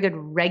be a very good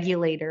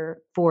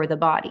regulator for the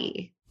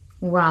body.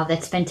 Wow,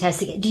 that's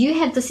fantastic. Do you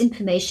have this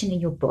information in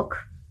your book?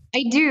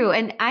 I do.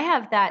 And I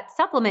have that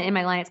supplement in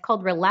my line. It's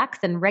called Relax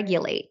and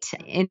Regulate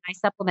in my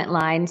supplement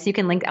line. So you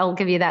can link, I'll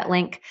give you that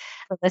link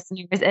for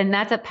listeners. And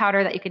that's a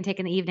powder that you can take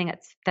in the evening.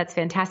 That's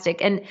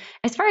fantastic. And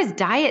as far as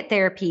diet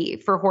therapy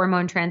for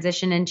hormone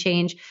transition and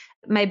change,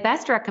 my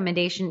best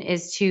recommendation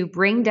is to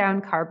bring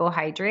down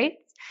carbohydrates.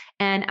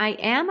 And I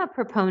am a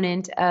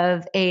proponent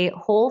of a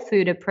whole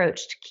food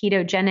approach to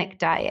ketogenic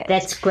diet.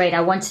 That's great.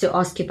 I wanted to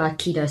ask you about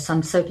keto, so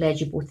I'm so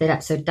glad you brought that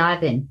up. So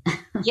dive in.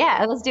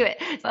 Yeah, let's do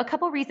it. A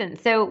couple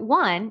reasons. So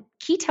one,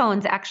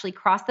 ketones actually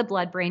cross the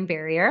blood-brain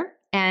barrier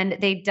and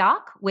they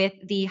dock with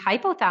the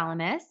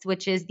hypothalamus,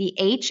 which is the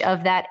H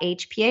of that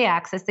HPA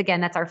axis.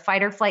 Again, that's our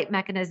fight or flight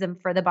mechanism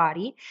for the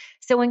body.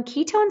 So when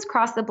ketones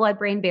cross the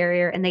blood-brain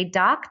barrier and they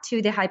dock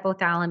to the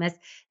hypothalamus,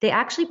 they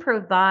actually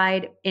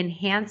provide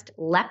enhanced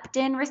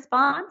leptin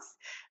response.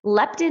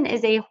 Leptin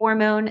is a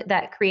hormone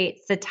that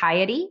creates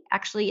satiety.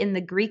 Actually, in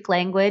the Greek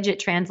language, it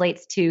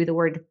translates to the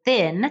word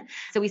thin.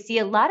 So we see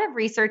a lot of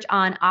research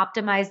on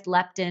optimized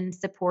leptin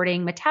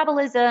supporting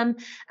metabolism,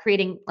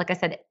 creating, like I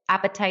said,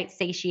 appetite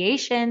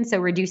satiation, so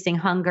reducing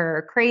hunger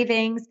or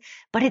cravings.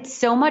 But it's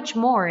so much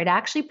more. It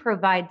actually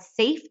provides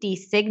safety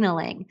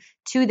signaling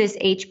to this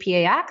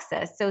HPA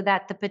axis so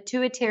that the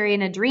pituitary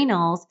and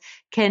adrenals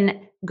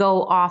can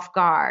go off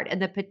guard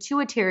and the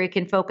pituitary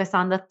can focus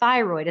on the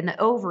thyroid and the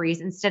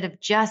ovaries instead of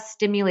just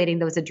stimulating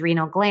those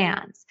adrenal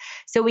glands.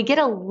 So we get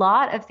a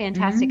lot of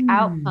fantastic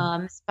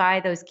outcomes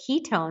by those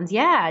ketones.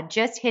 Yeah,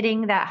 just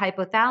hitting that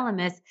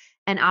hypothalamus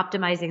and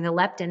optimizing the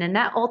leptin. And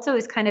that also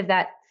is kind of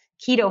that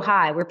keto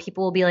high where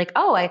people will be like,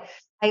 oh, I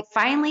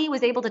finally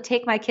was able to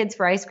take my kids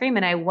for ice cream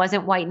and I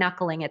wasn't white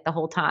knuckling it the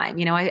whole time.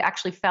 You know, I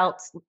actually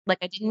felt like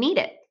I didn't need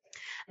it.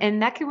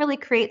 And that can really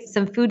create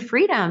some food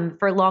freedom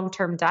for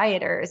long-term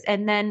dieters.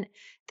 And then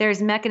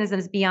there's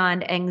mechanisms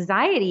beyond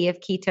anxiety of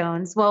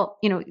ketones. Well,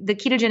 you know, the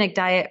ketogenic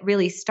diet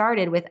really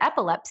started with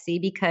epilepsy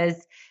because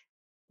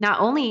not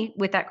only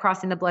with that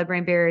crossing the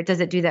blood-brain barrier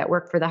does it do that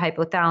work for the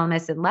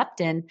hypothalamus and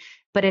leptin,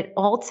 but it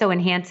also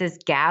enhances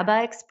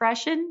GABA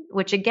expression,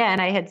 which again,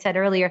 I had said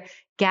earlier,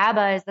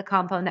 GABA is the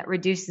compound that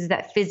reduces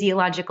that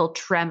physiological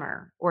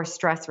tremor or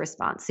stress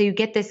response. So you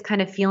get this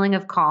kind of feeling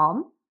of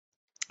calm.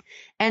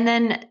 And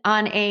then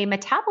on a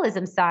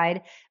metabolism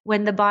side,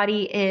 when the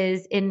body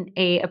is in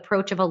a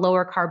approach of a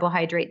lower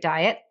carbohydrate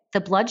diet,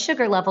 the blood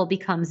sugar level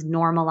becomes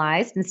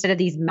normalized. Instead of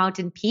these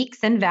mountain peaks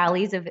and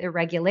valleys of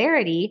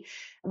irregularity,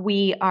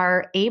 we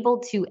are able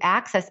to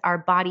access our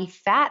body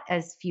fat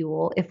as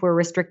fuel if we're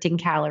restricting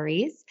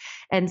calories.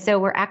 And so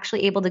we're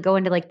actually able to go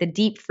into like the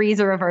deep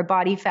freezer of our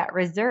body fat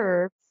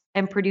reserve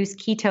and produce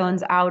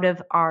ketones out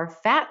of our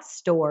fat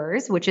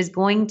stores, which is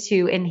going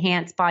to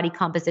enhance body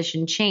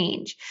composition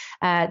change.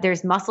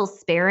 There's muscle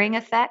sparing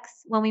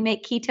effects when we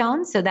make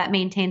ketones, so that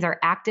maintains our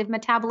active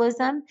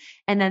metabolism.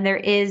 And then there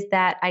is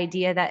that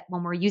idea that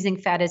when we're using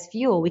fat as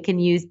fuel, we can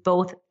use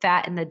both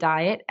fat in the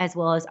diet as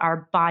well as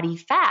our body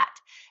fat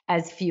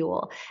as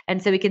fuel.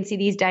 And so we can see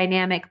these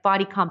dynamic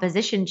body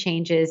composition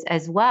changes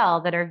as well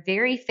that are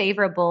very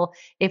favorable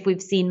if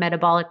we've seen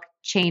metabolic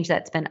change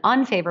that's been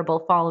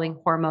unfavorable following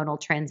hormonal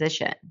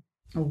transition.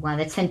 Oh, wow,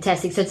 that's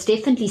fantastic. So it's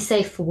definitely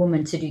safe for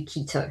women to do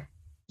keto.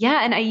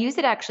 Yeah, and I use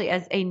it actually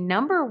as a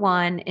number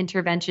one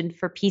intervention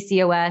for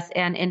PCOS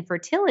and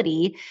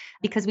infertility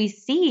because we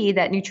see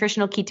that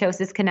nutritional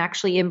ketosis can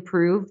actually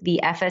improve the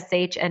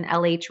FSH and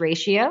LH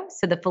ratio,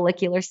 so the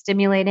follicular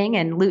stimulating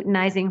and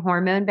luteinizing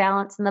hormone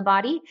balance in the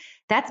body.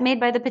 That's made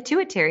by the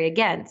pituitary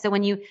again. So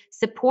when you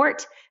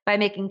support by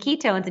making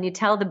ketones and you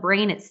tell the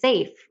brain it's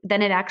safe,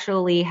 then it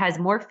actually has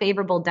more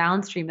favorable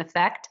downstream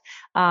effect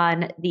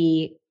on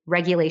the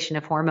regulation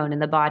of hormone in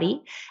the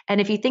body. And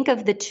if you think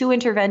of the two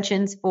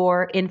interventions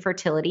for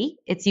infertility,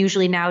 it's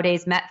usually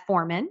nowadays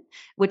metformin,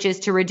 which is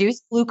to reduce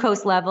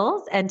glucose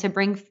levels and to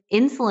bring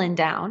insulin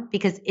down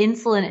because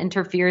insulin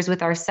interferes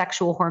with our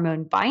sexual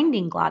hormone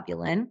binding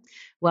globulin.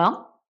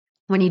 Well,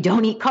 when you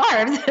don't eat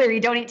carbs or you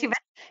don't eat too much,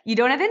 You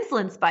don't have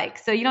insulin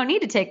spikes, so you don't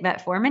need to take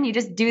metformin. You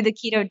just do the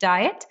keto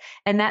diet,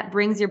 and that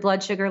brings your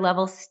blood sugar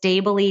level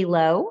stably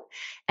low.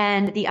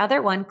 And the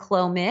other one,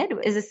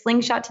 Clomid, is a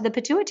slingshot to the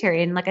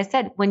pituitary. And like I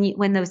said,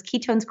 when those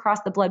ketones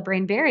cross the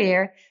blood-brain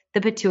barrier,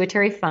 the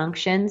pituitary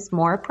functions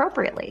more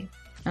appropriately.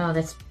 Oh,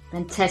 that's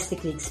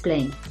fantastically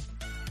explained.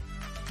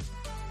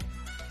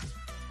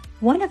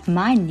 One of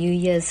my New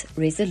Year's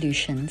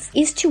resolutions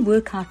is to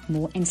work out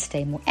more and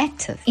stay more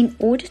active. In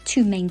order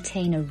to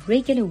maintain a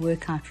regular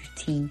workout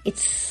routine,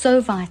 it's so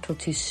vital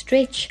to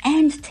stretch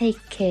and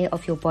take care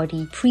of your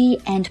body pre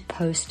and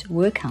post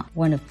workout.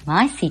 One of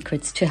my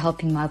secrets to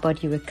helping my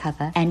body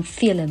recover and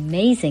feel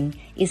amazing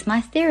is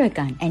my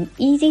Theragun, an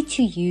easy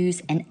to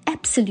use and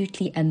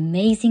absolutely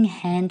amazing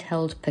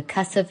handheld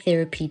percussive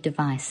therapy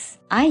device.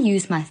 I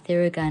use my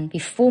Theragun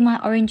before my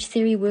Orange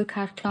Theory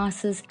workout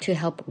classes to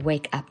help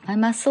wake up my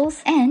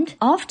muscles, and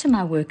after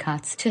my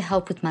workouts to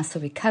help with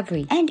muscle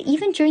recovery, and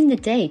even during the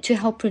day to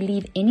help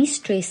relieve any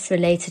stress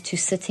related to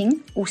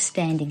sitting or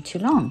standing too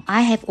long.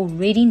 I have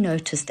already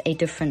noticed a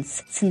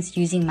difference since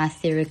using my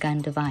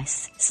Theragun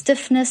device.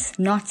 Stiffness,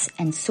 knots,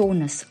 and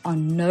soreness are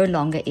no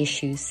longer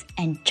issues.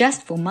 And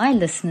just for my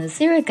listeners,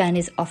 Theragun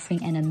is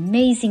offering an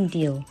amazing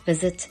deal.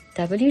 Visit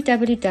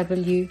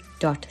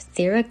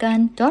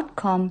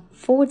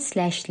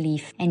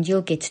www.theragun.com/leaf and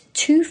you'll get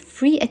 2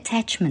 free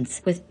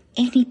attachments with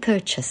any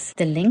purchase.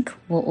 The link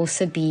will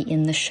also be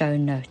in the show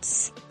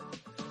notes.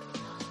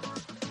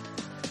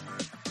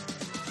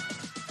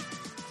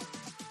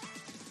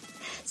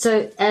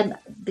 So a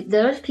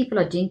lot of people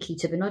are doing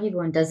keto, but not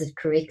everyone does it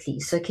correctly.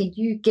 So can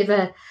you give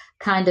a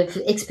kind of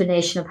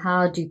explanation of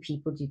how do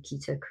people do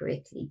keto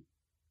correctly?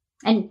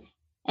 And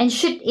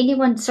should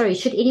anyone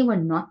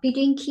not be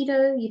doing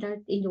keto,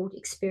 in your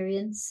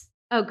experience?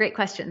 Oh, great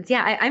questions.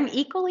 Yeah, I'm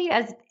equally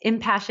as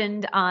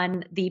impassioned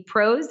on the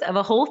pros of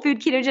a whole food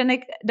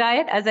ketogenic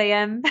diet as I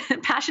am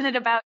passionate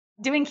about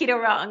doing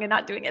keto wrong and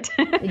not doing it.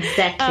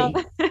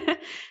 Exactly.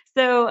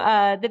 So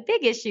the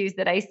big issues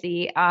that I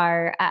see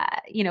are,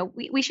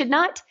 we should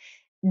not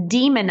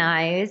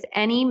demonize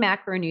any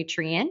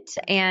macronutrient,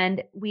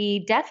 and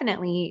we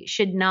definitely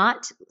should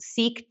not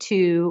seek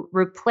to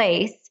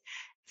replace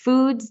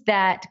foods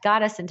that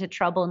got us into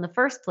trouble in the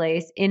first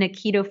place in a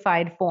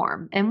ketofied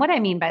form. And what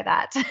I mean by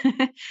that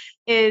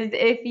is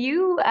if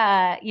you,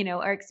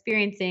 are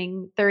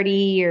experiencing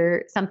 30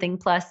 or something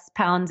plus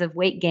pounds of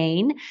weight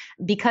gain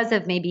because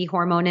of maybe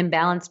hormone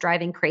imbalance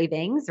driving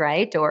cravings,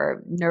 right?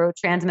 Or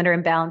neurotransmitter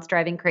imbalance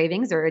driving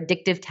cravings or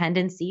addictive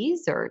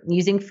tendencies or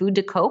using food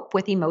to cope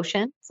with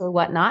emotions or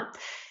whatnot.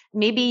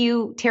 Maybe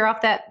you tear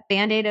off that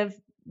Band-Aid of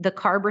the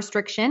carb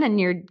restriction and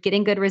you're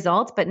getting good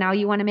results, but now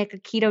you want to make a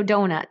keto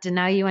donut and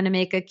now you want to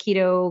make a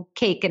keto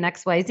cake and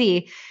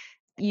XYZ.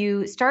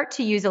 You start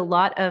to use a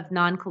lot of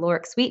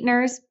non-caloric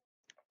sweeteners.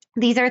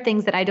 These are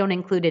things that I don't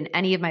include in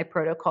any of my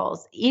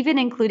protocols, even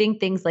including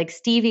things like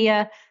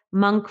stevia,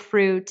 monk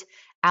fruit,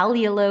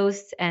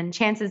 allulose, and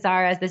chances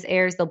are as this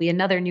airs, there'll be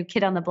another new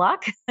kid on the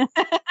block.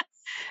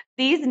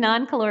 These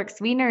non-caloric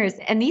sweeteners,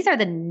 and these are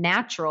the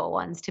natural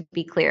ones, to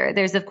be clear.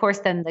 There's, of course,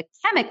 then the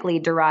chemically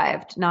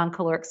derived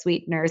non-caloric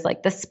sweeteners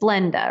like the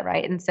Splenda,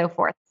 right, and so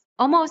forth.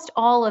 Almost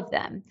all of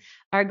them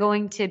are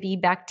going to be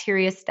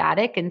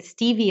bacteriostatic, and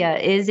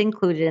stevia is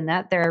included in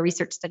that. There are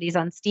research studies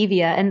on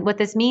stevia, and what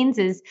this means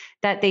is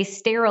that they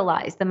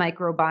sterilize the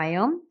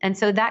microbiome, and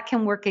so that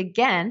can work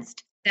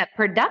against that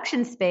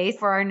production space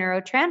for our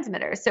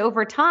neurotransmitters. So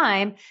over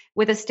time,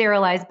 with a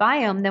sterilized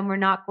biome, then we're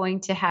not going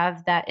to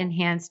have that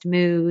enhanced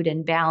mood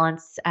and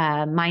balance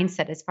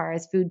mindset as far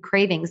as food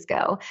cravings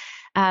go.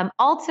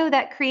 Also,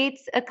 that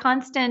creates a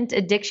constant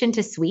addiction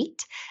to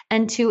sweet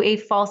and to a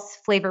false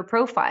flavor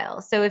profile.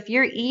 So if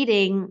you're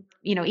eating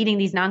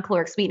these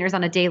non-caloric sweeteners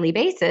on a daily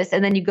basis,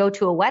 and then you go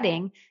to a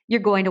wedding, you're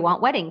going to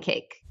want wedding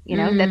cake.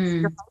 That's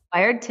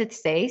required to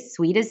say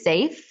sweet is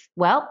safe.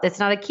 Well, it's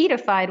not a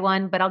ketofied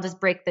one, but I'll just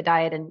break the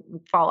diet and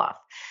fall off.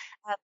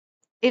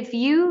 If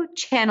you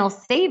channel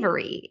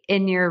savory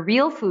in your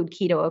real food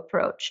keto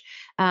approach,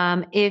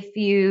 if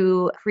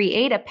you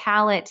create a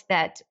palate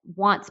that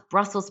wants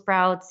Brussels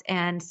sprouts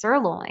and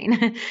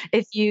sirloin,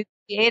 if you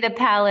create a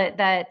palate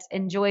that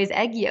enjoys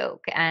egg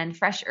yolk and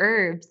fresh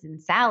herbs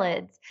and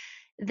salads,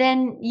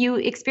 then you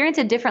experience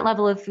a different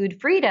level of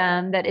food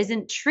freedom that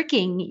isn't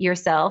tricking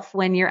yourself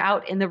when you're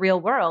out in the real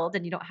world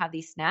and you don't have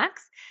these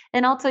snacks.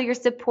 And also you're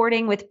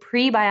supporting with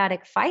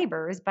prebiotic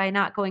fibers by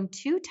not going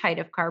too tight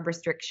of carb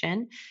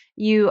restriction.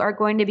 You are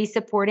going to be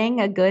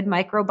supporting a good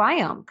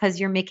microbiome because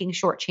you're making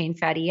short chain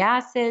fatty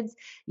acids,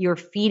 you're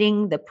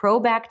feeding the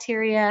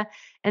probacteria.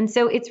 And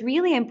so it's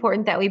really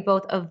important that we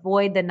both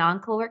avoid the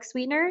non-caloric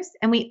sweeteners,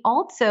 and we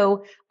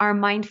also are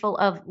mindful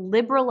of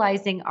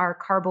liberalizing our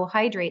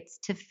carbohydrates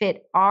to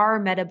fit our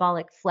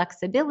metabolic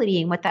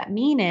flexibility. And what that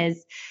means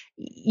is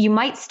you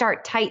might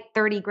start tight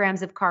 30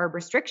 grams of carb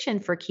restriction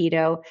for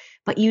keto,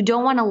 but you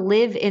don't want to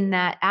live in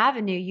that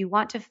avenue. You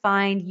want to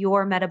find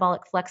your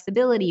metabolic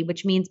flexibility,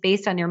 which means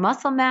based on your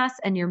muscle mass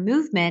and your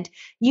movement,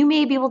 you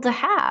may be able to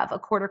have a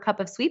quarter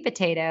cup of sweet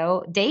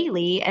potato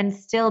daily and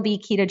still be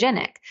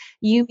ketogenic.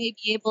 You may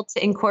be able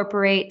to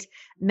incorporate,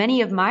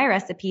 many of my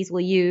recipes will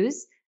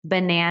use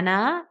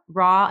banana,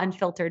 raw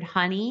unfiltered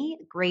honey,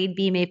 grade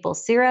B maple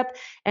syrup.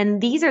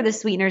 And these are the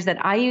sweeteners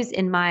that I use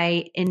in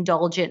my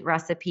indulgent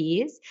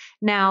recipes.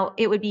 Now,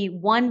 it would be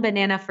 1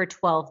 banana for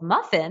 12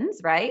 muffins,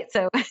 right?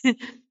 So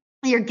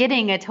you're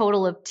getting a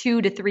total of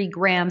 2 to 3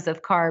 grams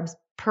of carbs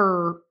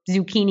per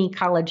zucchini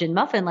collagen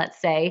muffin,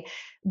 let's say.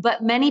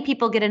 But many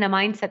people get in a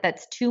mindset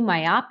that's too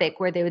myopic,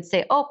 where they would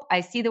say, oh,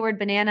 I see the word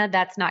banana,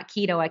 that's not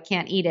keto, I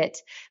can't eat it.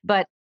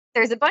 But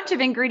there's a bunch of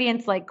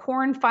ingredients like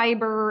corn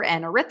fiber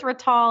and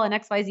erythritol and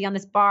XYZ on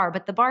this bar,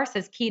 but the bar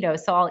says keto,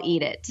 so I'll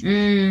eat it.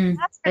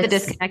 That's where the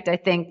disconnect, I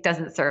think,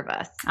 doesn't serve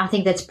us. I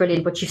think that's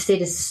brilliant. What you've said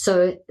is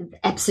so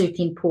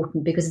absolutely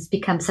important, because it's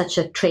become such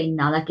a trend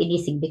now. Like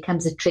anything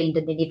becomes a trend,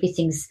 and then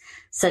everything's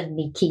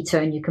suddenly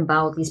keto, and you can buy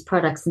all these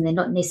products and they're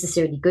not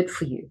necessarily good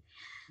for you.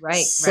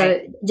 Right. So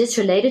just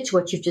related to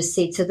what you've just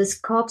said, so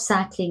this carb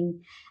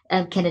cycling,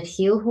 can it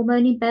heal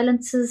hormone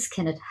imbalances?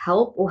 Can it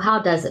help? Or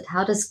how does it?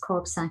 How does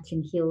carb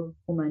cycling heal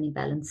hormone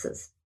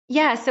imbalances?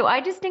 Yeah, so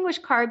I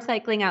distinguish carb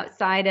cycling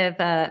outside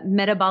of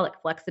metabolic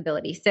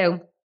flexibility.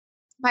 So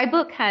my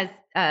book has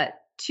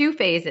 2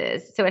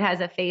 phases. So it has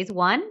a phase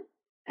 1,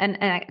 and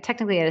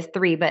technically it has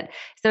 3, but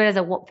so it has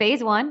a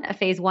phase 1, a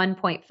phase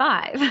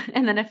 1.5,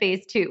 and then a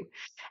phase 2.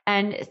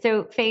 And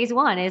so phase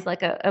 1 is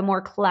like a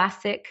more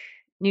classic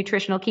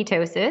nutritional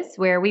ketosis,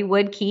 where we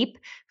would keep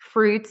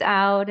fruits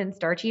out and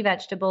starchy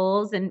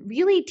vegetables and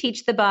really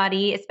teach the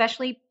body,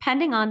 especially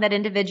depending on that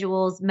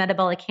individual's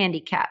metabolic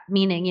handicap,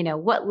 meaning,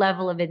 what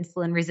level of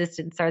insulin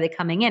resistance are they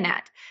coming in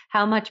at?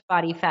 How much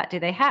body fat do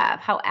they have?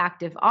 How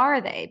active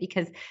are they?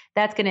 Because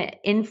that's going to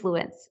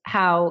influence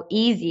how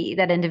easy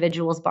that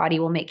individual's body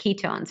will make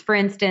ketones. For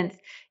instance,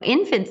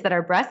 infants that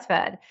are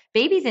breastfed,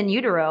 babies in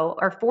utero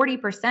are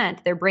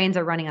 40%, their brains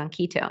are running on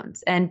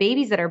ketones, and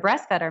babies that are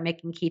breastfed are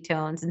making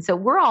ketones. And so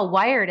we're all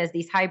wired as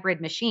these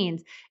hybrid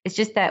machines. It's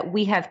just that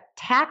we have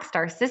taxed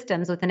our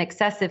systems with an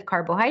excessive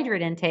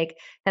carbohydrate intake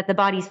that the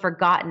body's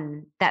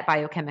forgotten that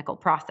biochemical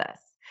process.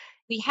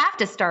 We have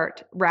to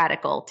start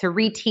radical to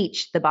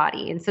reteach the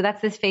body. And so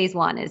that's this phase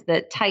 1, is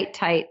the tight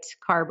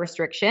carb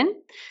restriction.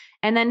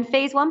 And then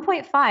phase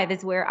 1.5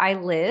 is where I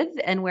live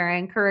and where I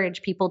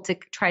encourage people to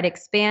try to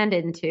expand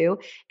into.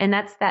 And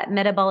that's that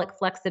metabolic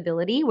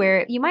flexibility,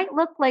 where you might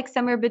look like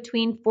somewhere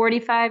between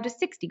 45 to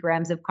 60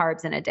 grams of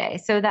carbs in a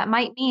day. So that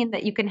might mean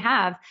that you can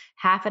have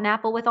half an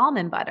apple with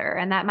almond butter.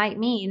 And that might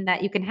mean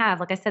that you can have,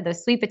 like I said,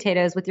 those sweet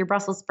potatoes with your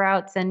Brussels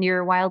sprouts and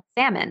your wild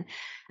salmon.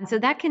 And so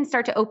that can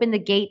start to open the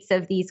gates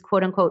of these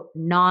quote unquote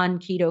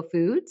non-keto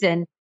foods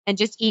and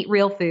just eat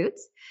real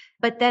foods.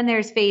 But then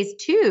there's phase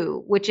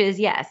 2, which is,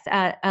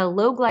 a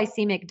low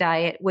glycemic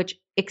diet, which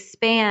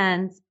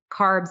expands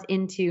carbs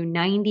into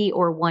 90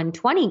 or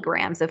 120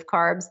 grams of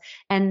carbs.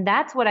 And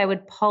that's what I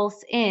would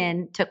pulse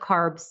in to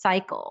carb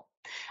cycle.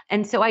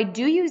 And so I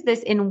do use this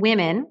in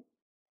women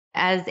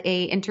as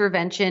a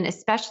intervention,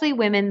 especially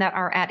women that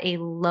are at a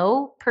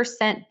low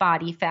 %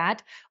 body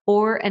fat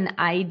or an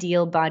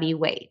ideal body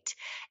weight.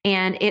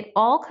 And it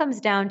all comes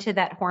down to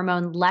that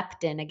hormone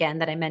leptin, again,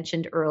 that I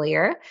mentioned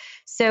earlier.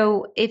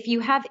 So if you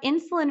have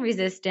insulin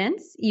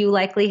resistance, you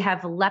likely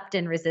have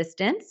leptin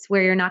resistance,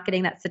 where you're not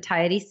getting that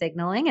satiety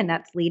signaling, and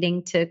that's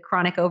leading to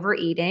chronic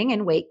overeating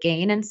and weight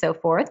gain and so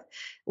forth.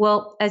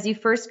 Well, as you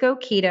first go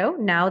keto,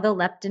 now the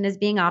leptin is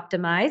being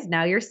optimized.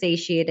 Now you're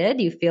satiated.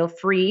 You feel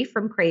free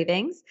from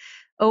cravings.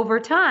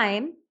 Over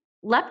time,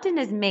 leptin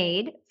is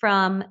made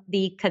from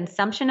the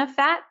consumption of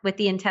fat with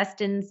the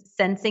intestines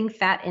sensing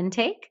fat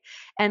intake.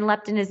 And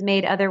leptin is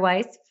made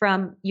otherwise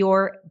from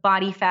your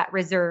body fat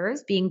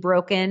reserves being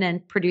broken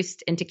and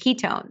produced into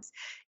ketones.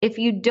 If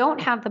you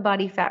don't have the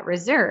body fat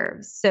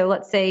reserves, so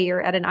let's say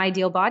you're at an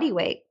ideal body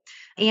weight,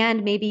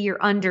 and maybe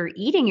you're under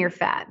eating your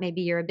fat.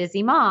 Maybe you're a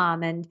busy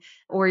mom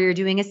or you're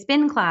doing a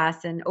spin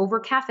class and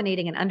over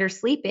caffeinating and under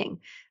sleeping.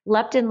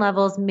 Leptin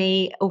levels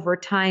may over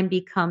time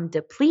become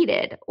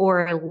depleted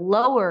or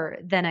lower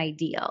than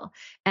ideal.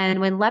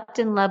 And when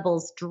leptin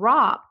levels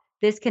drop,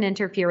 this can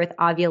interfere with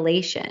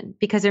ovulation.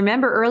 Because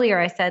remember earlier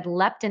I said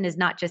leptin is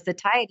not just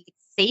satiety,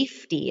 it's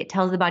safety. It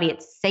tells the body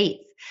it's safe.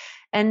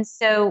 And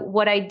so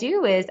what I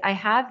do is I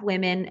have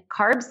women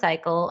carb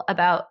cycle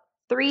about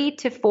 3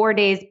 to 4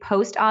 days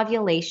post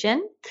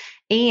ovulation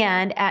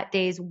and at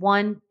days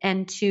 1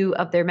 and 2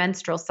 of their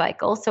menstrual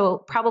cycle. So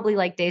probably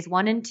like days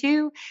 1 and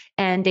 2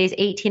 and days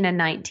 18 and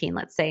 19,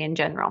 let's say in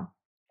general,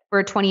 for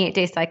a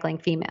 28-day cycling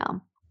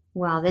female.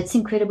 Wow, that's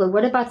incredible.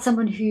 What about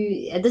someone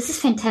this is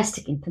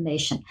fantastic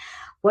information.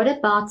 What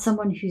about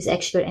someone who's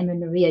actually got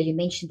amenorrhea? You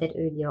mentioned that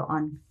earlier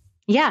on.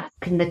 Yeah.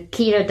 Can the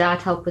keto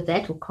diet help with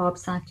that or carb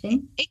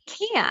cycling? It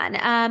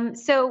can.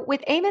 So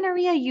with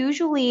amenorrhea,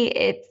 usually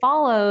it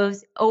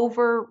follows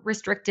over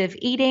restrictive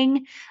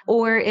eating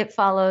or it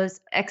follows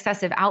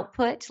excessive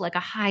output, like a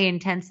high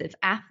intensive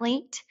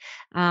athlete,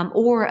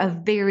 or a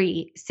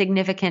very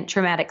significant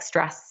traumatic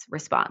stress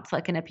response,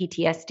 like in a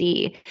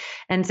PTSD.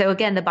 And so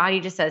again, the body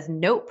just says,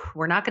 nope,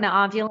 we're not going to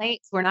ovulate.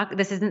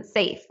 This isn't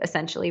safe,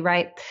 essentially,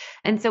 right?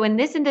 And so in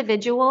this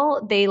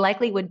individual, they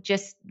likely would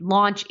just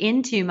launch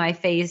into my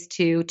phase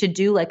 2 to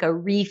do like a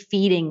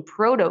refeeding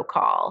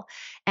protocol.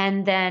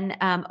 And then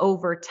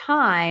over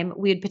time,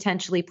 we'd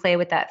potentially play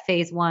with that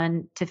phase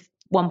 1 to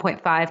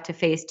 1.5 to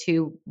phase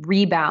 2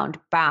 rebound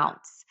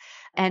bounce.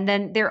 And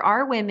then there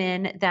are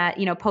women that,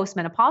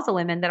 postmenopausal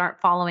women that aren't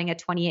following a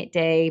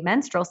 28-day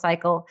menstrual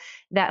cycle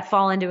that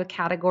fall into a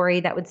category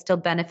that would still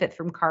benefit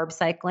from carb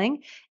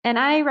cycling. And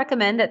I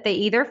recommend that they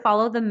either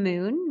follow the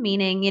moon,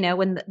 meaning,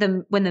 when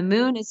the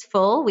moon is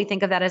full, we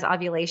think of that as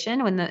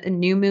ovulation. When the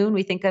new moon,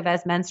 we think of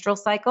as menstrual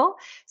cycle.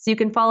 So you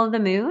can follow the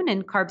moon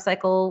and carb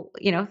cycle,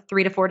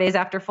 3 to 4 days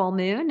after full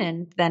moon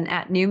and then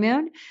at new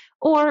moon.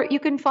 Or you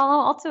can follow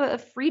also a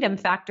freedom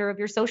factor of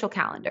your social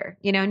calendar,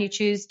 and you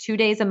choose 2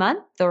 days a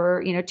month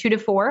or, 2 to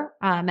 4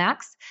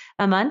 max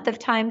a month of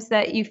times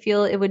that you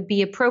feel it would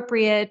be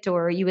appropriate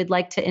or you would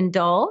like to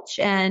indulge.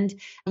 And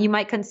you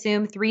might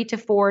consume 3 to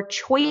 4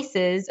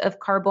 choices of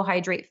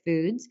carbohydrate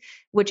foods,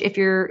 which if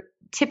you're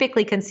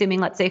typically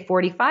consuming, let's say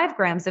 45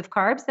 grams of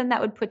carbs, then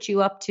that would put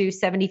you up to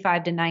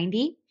 75 to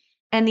 90.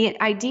 And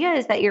the idea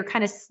is that you're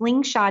kind of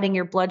slingshotting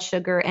your blood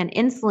sugar and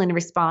insulin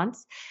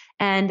response.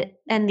 And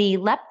the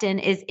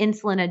leptin is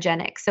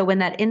insulinogenic. So when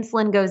that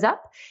insulin goes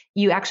up,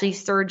 you actually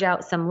surge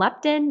out some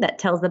leptin that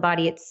tells the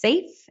body it's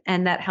safe.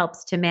 And that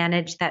helps to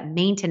manage that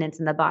maintenance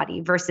in the body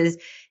versus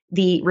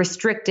the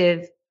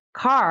restrictive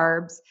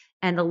carbs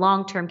and the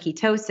long-term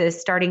ketosis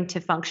starting to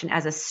function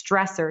as a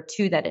stressor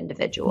to that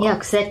individual. Yeah,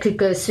 because that could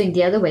go swing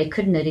the other way,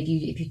 couldn't it?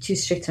 If you're too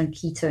strict on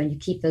keto and you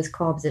keep those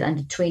carbs at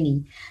under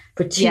 20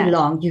 for too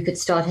long, you could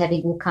start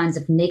having all kinds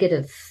of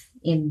negative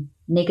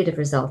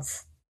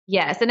results.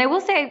 Yes. And I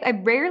will say, I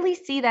rarely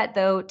see that,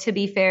 though, to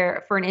be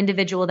fair, for an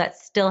individual that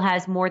still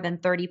has more than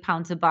 30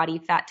 pounds of body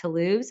fat to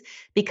lose,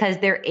 because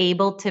they're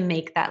able to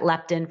make that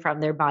leptin from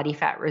their body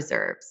fat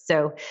reserves.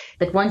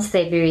 But once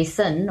they're very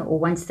thin or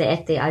once they're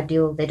at their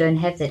ideal, they don't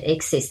have that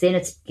excess. Then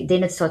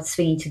it starts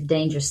swinging to the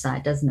dangerous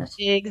side, doesn't it?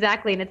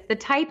 Exactly. And it's the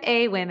type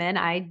A women,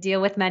 I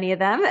deal with many of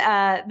them,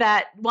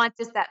 that want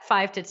just that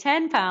 5 to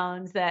 10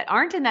 pounds that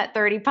aren't in that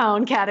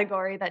 30-pound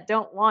category, that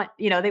don't want,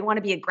 they want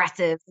to be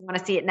aggressive. They want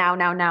to see it now,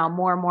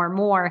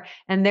 more.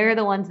 And they're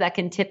the ones that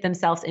can tip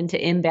themselves into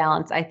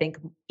imbalance, I think,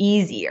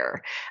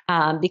 easier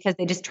because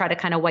they just try to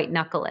kind of white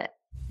knuckle it.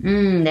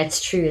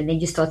 That's true. And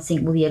then you start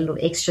seeing all the little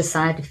extra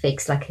side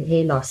effects like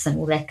hair loss and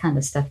all that kind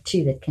of stuff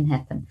too that can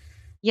happen.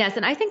 Yes.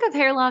 And I think of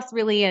hair loss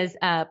really as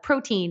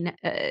protein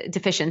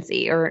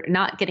deficiency or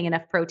not getting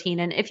enough protein.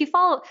 And if you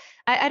follow,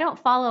 I don't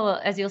follow,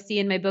 as you'll see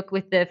in my book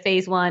with the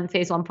phase 1,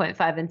 phase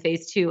 1.5, and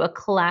phase 2, a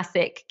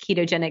classic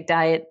ketogenic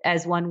diet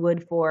as one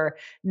would for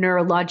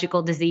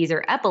neurological disease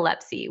or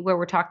epilepsy, where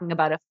we're talking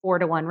about a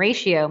 4-to-1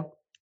 ratio.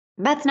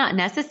 That's not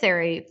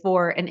necessary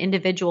for an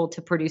individual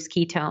to produce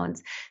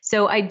ketones.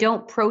 So I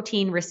don't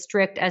protein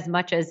restrict as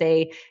much as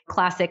a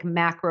classic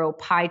macro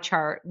pie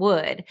chart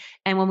would.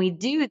 And when we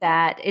do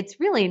that, it's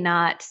really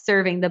not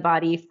serving the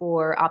body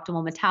for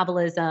optimal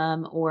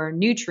metabolism or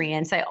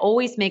nutrients. I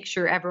always make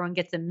sure everyone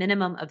gets a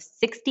minimum of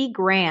 60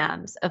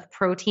 grams of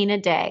protein a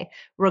day,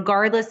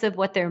 regardless of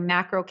what their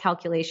macro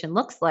calculation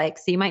looks like.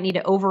 So you might need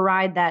to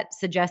override that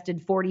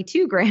suggested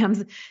 42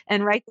 grams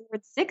and write the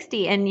word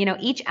 60. And,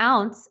 each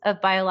ounce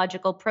of biological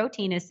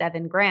protein is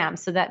 7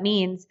 grams. So that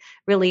means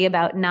really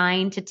about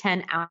 9 to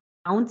 10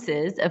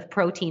 ounces of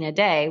protein a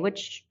day,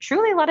 which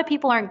truly a lot of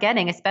people aren't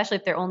getting, especially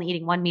if they're only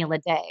eating 1 meal a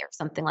day or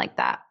something like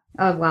that.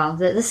 Oh, wow.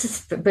 This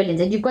is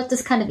brilliant. And you've got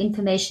this kind of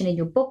information in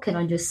your book and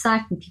on your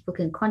site, and people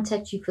can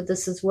contact you for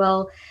this as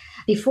well.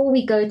 Before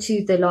we go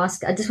to the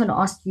last, I just want to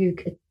ask you,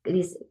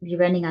 you're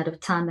running out of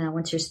time and I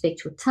want to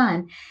respect your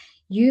time.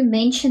 You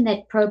mentioned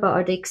that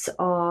probiotics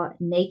are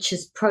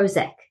nature's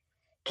Prozac.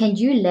 Can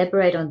you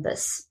elaborate on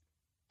this?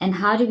 And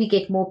how do we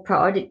get more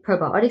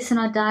probiotics in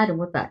our diet? And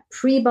what about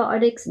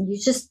prebiotics? And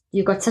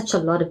you've got such a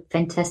lot of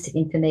fantastic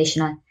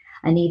information.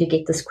 I need to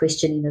get this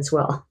question in as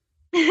well.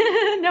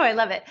 No, I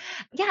love it.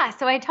 Yeah.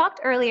 So I talked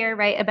earlier,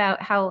 right,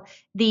 about how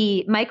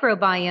the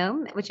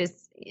microbiome, which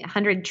is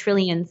 100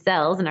 trillion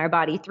cells in our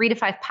body, 3 to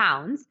 5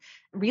 pounds,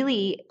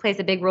 really plays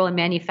a big role in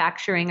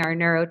manufacturing our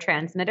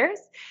neurotransmitters.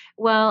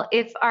 Well,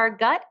 if our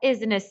gut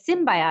is in a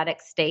symbiotic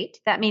state,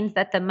 that means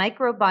that the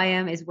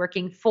microbiome is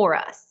working for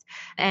us.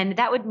 And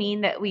that would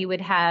mean that we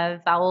would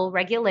have bowel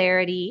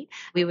regularity.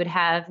 We would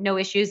have no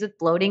issues with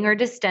bloating or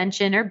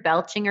distension or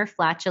belching or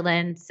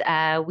flatulence.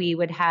 We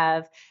would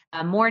have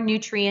more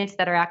nutrients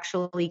that are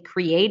actually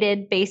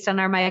created based on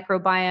our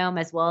microbiome,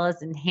 as well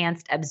as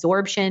enhanced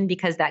absorption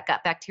because that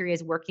gut bacteria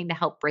is working to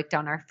help break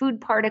down our food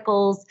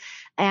particles.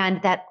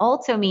 And that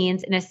also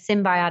means in a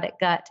symbiotic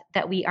gut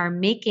that we are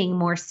making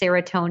more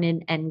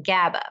serotonin and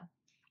GABA.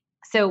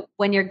 So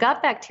when your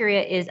gut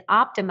bacteria is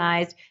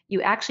optimized,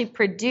 you actually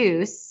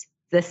produce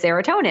the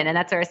serotonin. And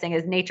that's what I was saying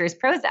is nature's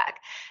Prozac.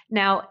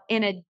 Now,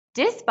 in a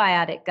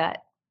dysbiotic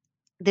gut,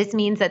 this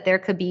means that there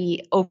could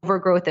be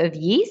overgrowth of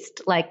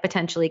yeast, like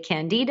potentially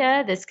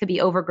candida. This could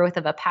be overgrowth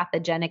of a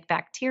pathogenic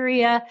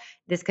bacteria.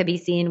 This could be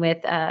seen with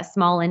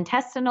small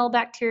intestinal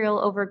bacterial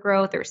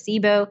overgrowth or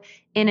SIBO.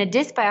 In a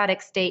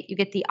dysbiotic state, you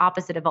get the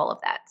opposite of all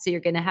of that. So you're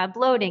going to have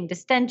bloating,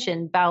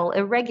 distension, bowel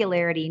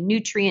irregularity,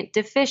 nutrient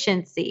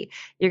deficiency.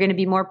 You're going to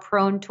be more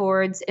prone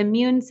towards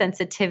immune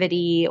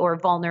sensitivity or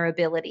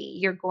vulnerability.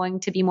 You're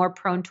going to be more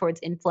prone towards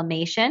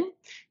inflammation.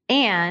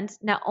 And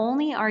not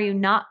only are you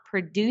not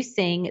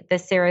producing the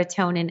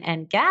serotonin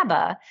and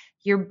GABA,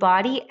 your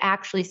body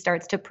actually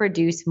starts to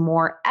produce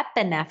more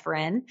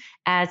epinephrine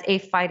as a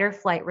fight or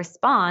flight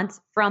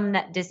response from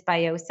that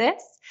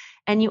dysbiosis.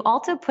 And you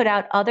also put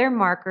out other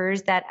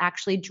markers that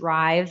actually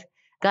drive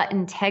gut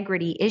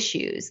integrity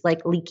issues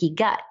like leaky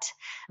gut,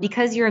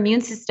 because your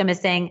immune system is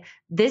saying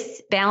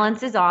this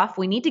balance is off.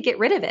 We need to get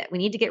rid of it. We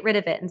need to get rid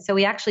of it. And so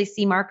we actually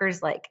see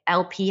markers like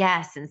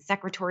LPS and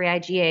secretory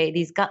IgA,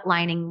 these gut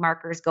lining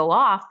markers go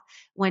off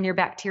when your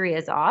bacteria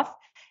is off.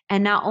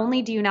 And not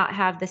only do you not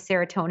have the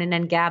serotonin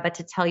and GABA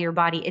to tell your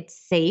body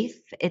it's safe,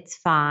 it's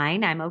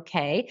fine, I'm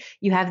okay.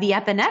 You have the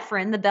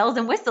epinephrine, the bells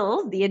and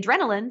whistles, the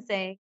adrenaline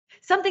saying,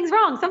 something's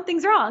wrong,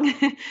 something's wrong.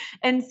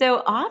 And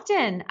so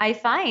often I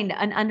find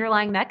an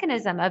underlying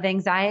mechanism of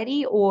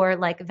anxiety or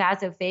like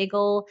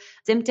vasovagal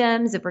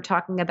symptoms, if we're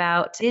talking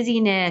about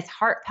dizziness,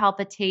 heart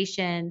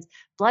palpitations,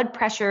 blood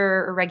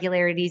pressure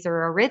irregularities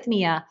or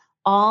arrhythmia,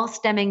 all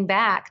stemming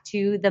back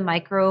to the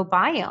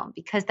microbiome,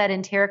 because that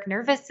enteric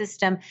nervous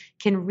system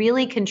can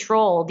really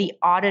control the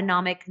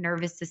autonomic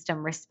nervous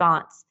system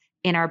response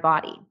in our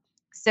body.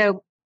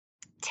 So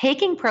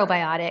taking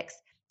probiotics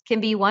can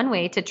be one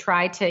way to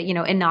try to,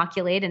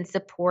 inoculate and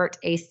support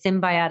a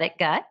symbiotic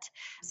gut.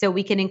 So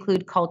we can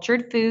include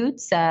cultured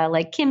foods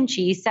like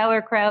kimchi,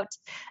 sauerkraut,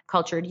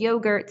 cultured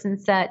yogurts and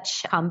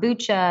such,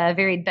 kombucha,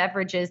 varied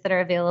beverages that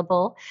are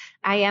available.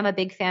 I am a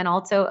big fan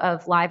also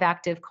of live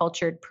active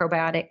cultured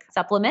probiotic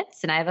supplements,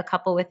 and I have a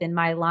couple within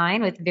my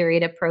line with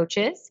varied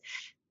approaches.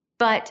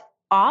 But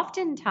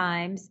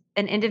oftentimes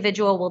an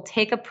individual will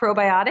take a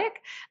probiotic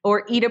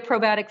or eat a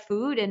probiotic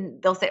food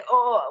and they'll say,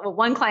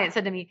 one client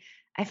said to me,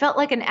 I felt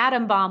like an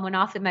atom bomb went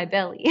off in my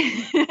belly.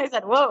 I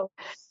said, whoa.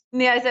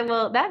 Yeah, I said,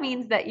 well, that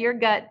means that your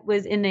gut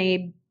was in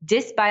a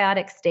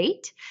dysbiotic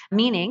state,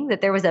 meaning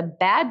that there was a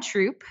bad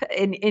troop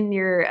in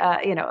your,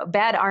 a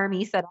bad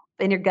army set up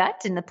in your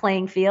gut in the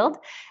playing field.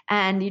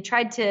 And you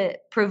tried to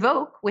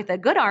provoke with a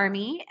good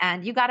army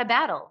and you got a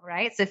battle,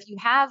 right? So if you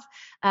have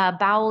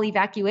bowel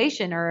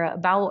evacuation or a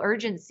bowel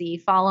urgency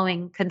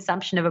following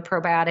consumption of a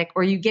probiotic,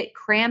 or you get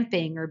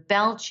cramping or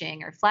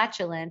belching or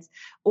flatulence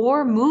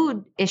or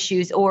mood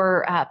issues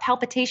or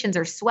palpitations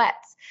or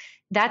sweats,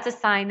 that's a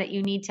sign that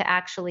you need to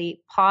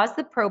actually pause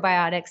the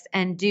probiotics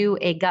and do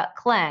a gut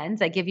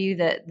cleanse. I give you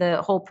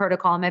the whole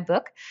protocol in my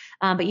book,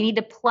 but you need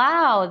to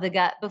plow the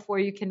gut before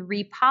you can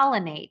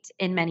repollinate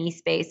in many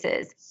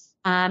spaces.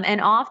 And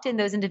often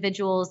those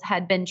individuals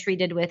had been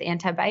treated with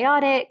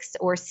antibiotics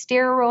or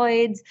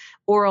steroids,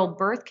 oral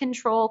birth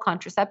control,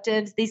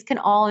 contraceptives. These can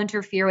all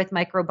interfere with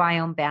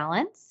microbiome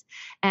balance.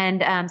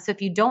 And so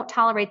if you don't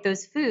tolerate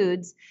those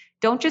foods,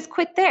 don't just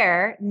quit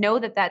there. Know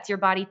that that's your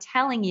body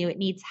telling you it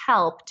needs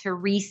help to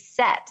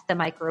reset the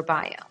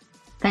microbiome.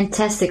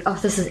 Fantastic. Oh,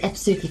 this is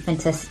absolutely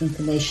fantastic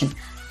information.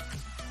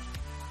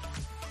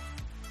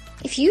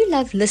 If you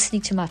love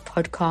listening to my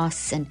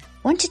podcasts and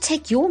want to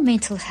take your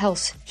mental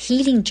health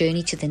healing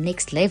journey to the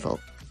next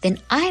level, then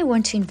I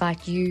want to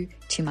invite you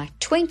to my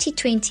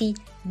 2020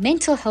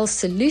 Mental Health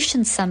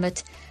Solutions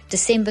Summit,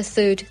 December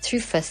 3rd through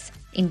 5th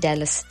in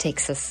Dallas,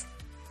 Texas.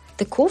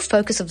 The core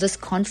focus of this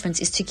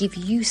conference is to give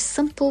you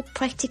simple,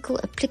 practical,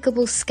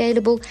 applicable,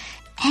 scalable,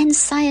 and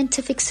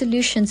scientific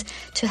solutions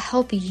to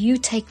help you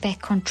take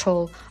back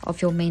control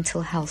of your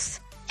mental health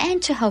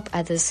and to help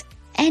others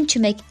and to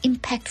make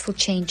impactful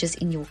changes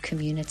in your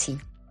community.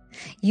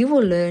 You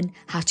will learn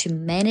how to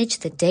manage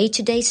the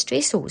day-to-day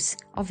stressors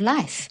of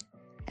life,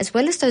 as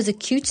well as those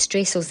acute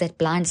stressors that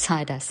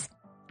blindside us.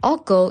 Our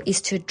goal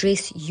is to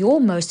address your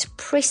most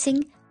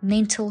pressing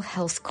mental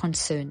health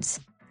concerns,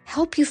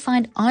 help you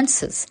find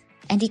answers,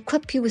 and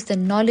equip you with the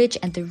knowledge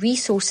and the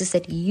resources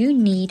that you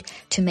need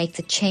to make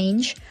the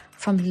change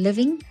from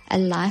living a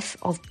life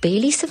of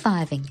barely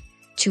surviving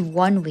to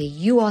one where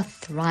you are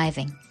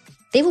thriving.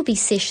 There will be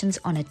sessions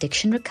on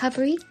addiction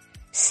recovery,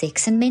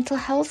 sex and mental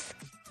health,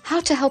 how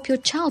to help your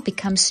child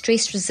become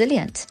stress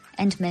resilient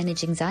and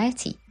manage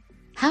anxiety,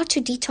 how to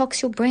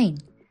detox your brain,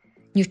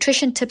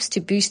 nutrition tips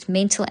to boost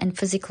mental and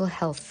physical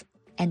health,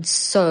 and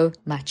so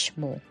much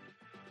more.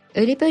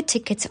 Early bird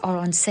tickets are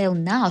on sale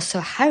now, so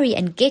hurry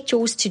and get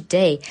yours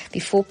today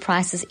before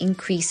prices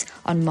increase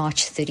on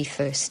March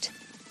 31st.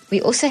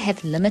 We also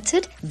have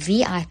limited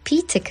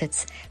VIP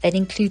tickets that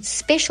include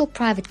special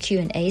private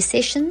Q&A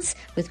sessions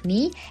with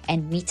me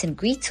and meet and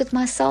greets with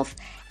myself,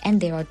 and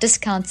there are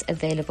discounts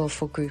available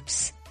for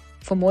groups.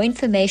 For more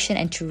information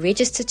and to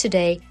register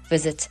today,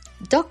 visit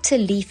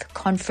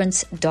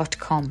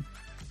drleafconference.com.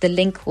 The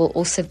link will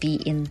also be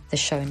in the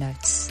show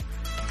notes.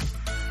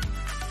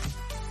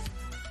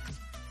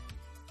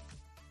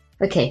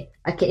 Okay.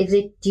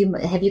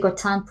 Have you got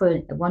time for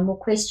one more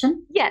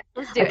question? Yes,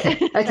 let's do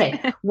it.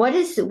 Okay. What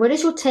is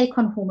your take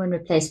on hormone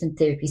replacement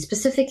therapy,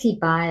 specifically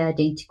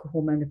bioidentical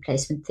hormone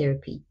replacement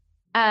therapy?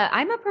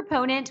 I'm a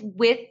proponent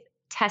with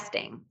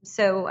testing.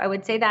 So I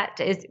would say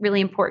that is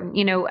really important.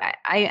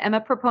 I am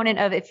a proponent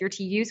of, if you're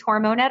to use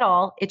hormone at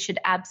all, it should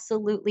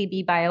absolutely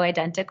be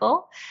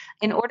bioidentical.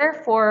 In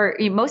order for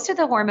most of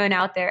the hormone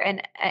out there,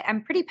 and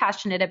I'm pretty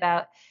passionate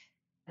about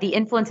the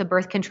influence of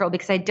birth control,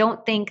 because I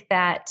don't think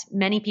that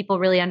many people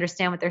really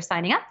understand what they're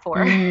signing up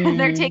for.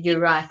 They're taking you're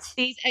right.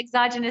 these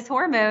exogenous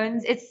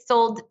hormones. It's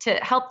sold to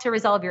help to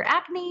resolve your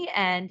acne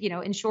and,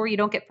 ensure you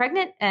don't get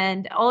pregnant,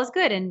 and all is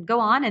good and go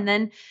on. And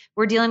then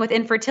we're dealing with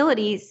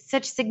infertility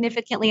such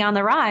significantly on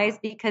the rise,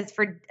 because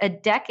for a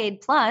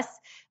decade plus,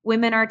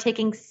 women are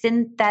taking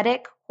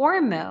synthetic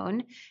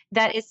hormone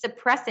that is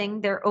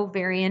suppressing their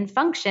ovarian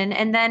function.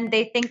 And then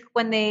they think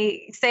when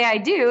they say I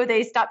do,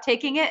 they stop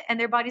taking it and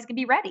their body's going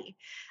to be ready.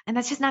 And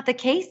that's just not the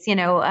case.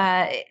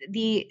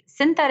 The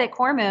synthetic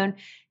hormone,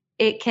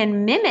 it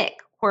can mimic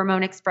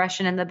hormone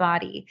expression in the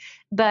body,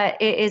 but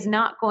it is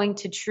not going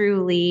to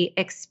truly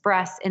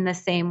express in the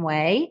same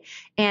way.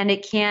 And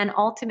it can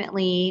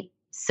ultimately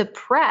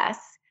suppress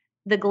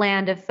the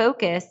gland of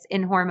focus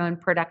in hormone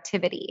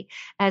productivity,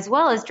 as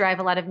well as drive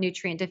a lot of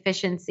nutrient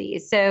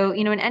deficiencies. So,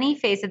 in any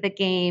phase of the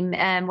game,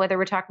 whether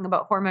we're talking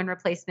about hormone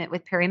replacement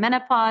with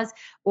perimenopause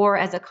or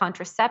as a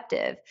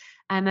contraceptive,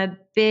 I'm a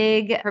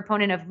big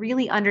proponent of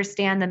really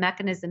understand the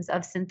mechanisms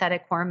of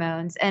synthetic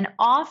hormones. And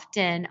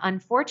often,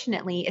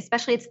 unfortunately,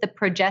 especially it's the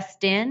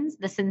progestins,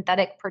 the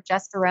synthetic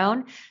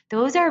progesterone,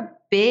 those are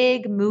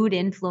big mood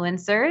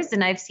influencers.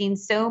 And I've seen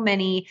so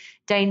many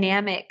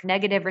dynamic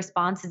negative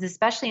responses,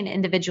 especially in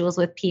individuals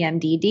with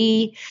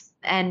PMDD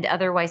and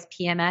otherwise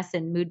PMS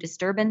and mood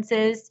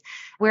disturbances.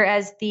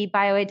 Whereas the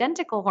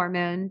bioidentical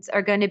hormones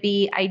are going to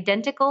be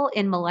identical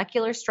in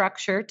molecular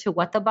structure to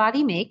what the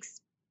body makes.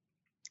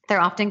 They're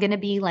often going to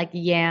be like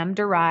yam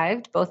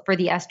derived, both for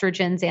the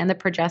estrogens and the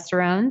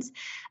progesterones.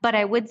 But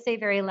I would say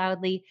very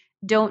loudly,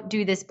 don't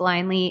do this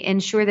blindly.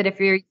 Ensure that if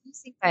you're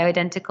using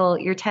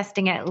bioidentical, you're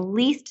testing at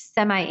least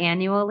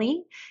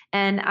semi-annually.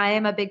 And I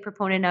am a big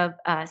proponent of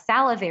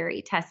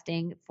salivary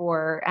testing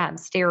for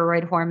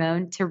steroid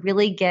hormone to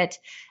really get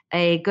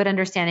a good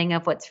understanding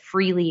of what's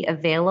freely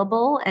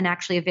available and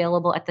actually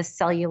available at the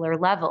cellular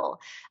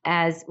level.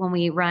 As when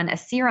we run a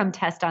serum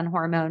test on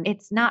hormone,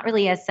 it's not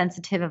really as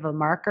sensitive of a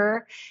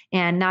marker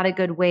and not a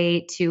good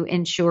way to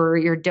ensure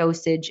your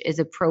dosage is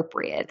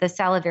appropriate. The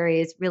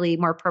salivary is really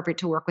more appropriate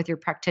to work with your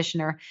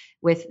practitioner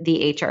with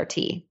the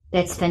HRT.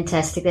 That's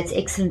fantastic. That's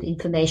excellent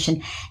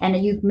information.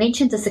 And you've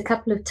mentioned this a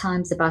couple of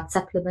times about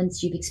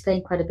supplements. You've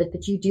explained quite a bit,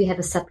 but you do have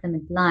a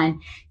supplement line.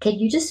 Can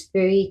you just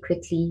very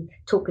quickly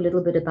talk a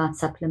little bit about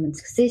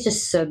supplements? Because there's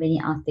just so many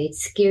out there.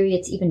 It's scary.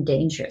 It's even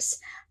dangerous.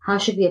 How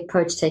should we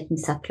approach taking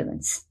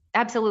supplements?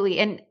 Absolutely.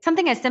 And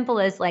something as simple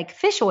as like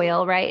fish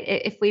oil, right?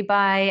 If we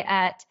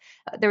buy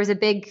there was a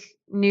big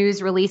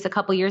news release a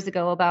couple years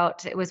ago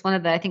about, it was one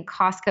of the, I think,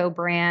 Costco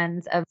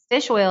brands of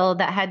fish oil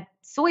that had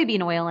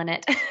soybean oil in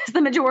it,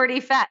 the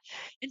majority fat.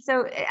 And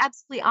so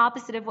absolutely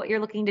opposite of what you're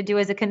looking to do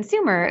as a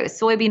consumer.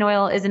 Soybean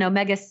oil is an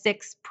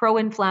omega-6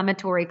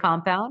 pro-inflammatory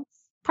compound.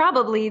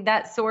 Probably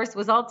that source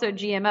was also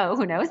GMO,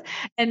 who knows?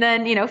 And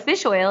then,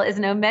 fish oil is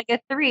an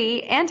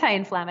omega-3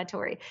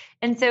 anti-inflammatory.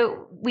 And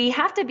so we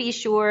have to be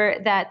sure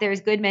that there's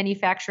good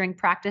manufacturing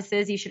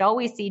practices. You should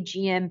always see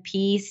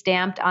GMP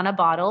stamped on a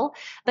bottle.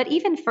 But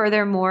even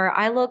furthermore,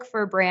 I look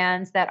for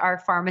brands that are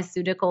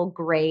pharmaceutical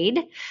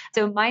grade.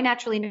 So my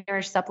Naturally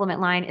Nourished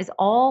supplement line is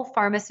all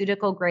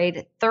pharmaceutical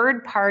grade,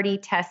 third-party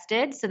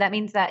tested. So that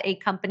means that a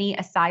company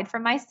aside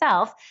from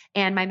myself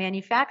and my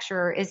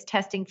manufacturer is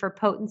testing for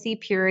potency,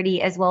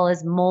 purity, as well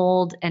as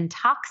mold and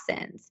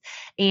toxins.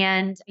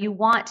 And you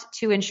want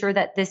to ensure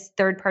that this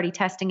third-party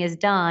testing is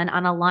done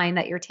on a line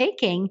that you're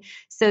taking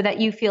so that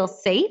you feel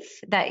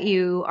safe, that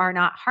you are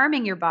not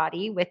harming your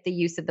body with the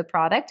use of the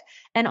product,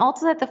 and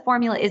also that the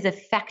formula is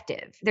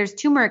effective. There's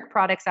turmeric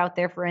products out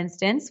there, for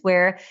instance,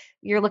 where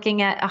you're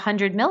looking at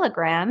 100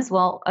 milligrams.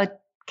 Well, a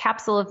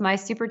capsule of my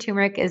super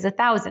turmeric is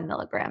 1,000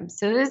 milligrams.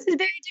 So it's a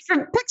very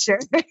different picture.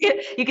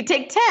 You could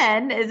take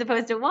 10 as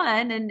opposed to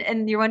 1,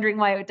 and you're wondering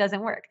why it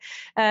doesn't work.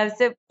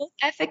 So both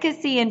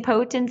efficacy and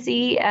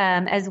potency,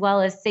 as well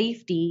as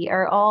safety,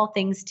 are all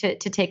things to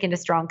take into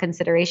strong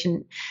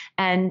consideration.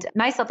 And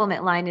my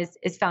supplement line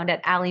is found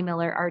at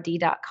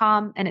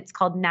alimillerrd.com, and it's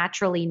called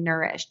Naturally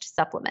Nourished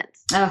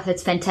Supplements. Oh,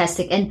 that's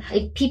fantastic. And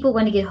if people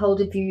want to get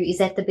hold of you, is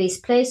that the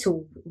best place,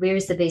 or where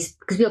is the best?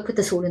 Because we'll put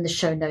this all in the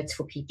show notes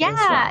for people.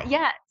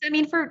 Yeah. I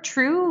mean, for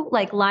true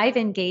live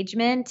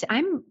engagement,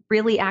 I'm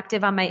really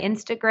active on my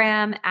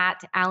Instagram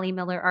at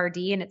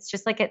alimillerrd, and it's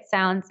just like it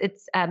sounds.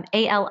 It's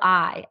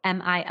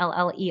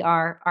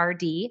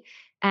ALIMILLERRD.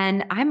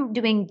 And I'm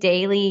doing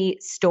daily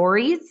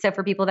stories. So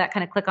for people that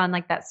kind of click on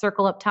that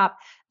circle up top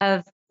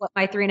of what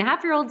my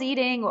 3.5-year-old's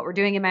eating, what we're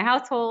doing in my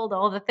household,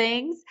 all the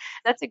things.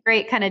 That's a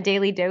great kind of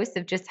daily dose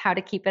of just how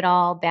to keep it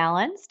all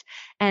balanced.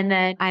 And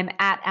then I'm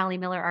at Allie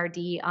Miller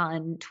RD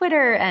on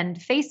Twitter and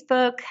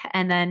Facebook.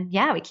 And then,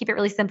 yeah, we keep it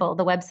really simple.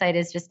 The website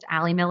is just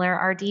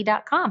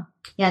alliemillerrd.com.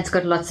 Yeah, it's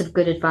got lots of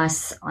good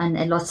advice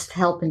and lots of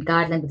help and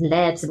guidelines with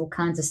labs and all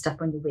kinds of stuff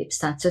on your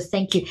website. So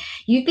thank you.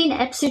 You've been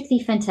absolutely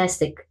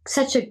fantastic.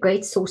 Such a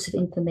great source of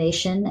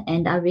information.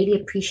 And I really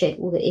appreciate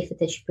all the effort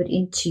that you put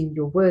into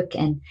your work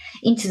and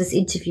into this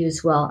interview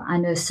as well. I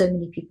know so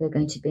many people are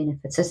going to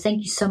benefit. So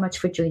thank you so much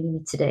for joining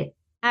me today.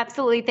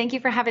 Absolutely. Thank you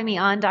for having me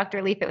on,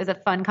 Dr. Leaf. It was a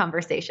fun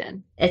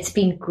conversation. It's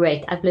been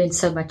great. I've learned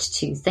so much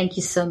too. Thank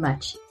you so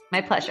much.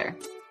 My pleasure.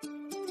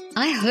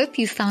 I hope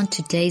you found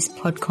today's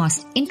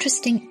podcast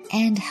interesting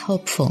and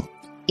helpful.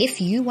 If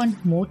you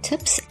want more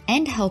tips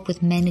and help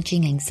with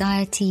managing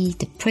anxiety,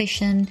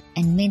 depression,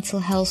 and mental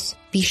health,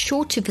 be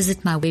sure to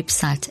visit my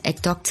website at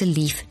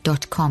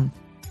drleaf.com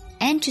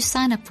and to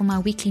sign up for my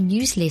weekly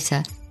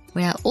newsletter,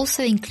 where I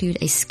also include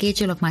a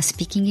schedule of my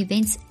speaking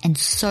events and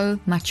so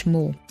much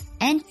more.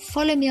 And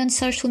follow me on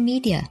social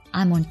media.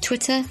 I'm on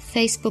Twitter,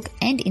 Facebook,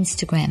 and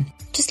Instagram.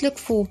 Just look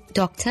for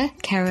Dr.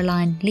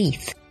 Caroline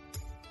Leaf.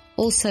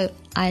 Also,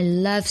 I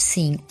love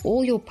seeing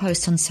all your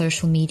posts on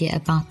social media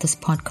about this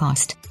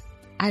podcast.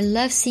 I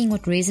love seeing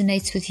what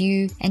resonates with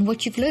you and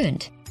what you've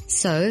learned.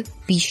 So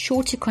be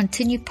sure to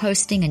continue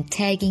posting and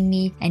tagging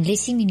me and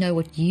letting me know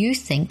what you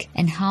think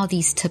and how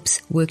these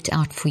tips worked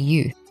out for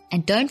you.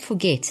 And don't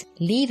forget,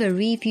 leave a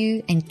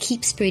review and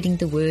keep spreading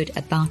the word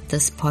about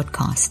this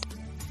podcast.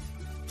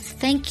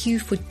 Thank you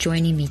for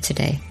joining me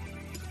today.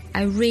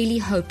 I really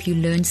hope you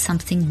learned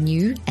something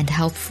new and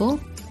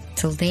helpful.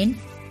 Till then,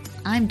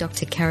 I'm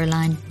Dr.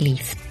 Caroline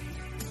Leaf.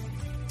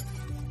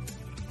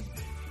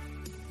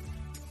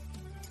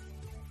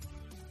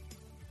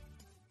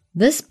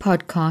 This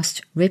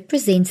podcast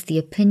represents the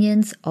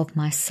opinions of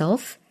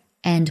myself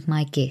and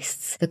my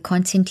guests. The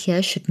content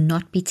here should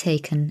not be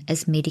taken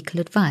as medical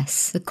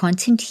advice. The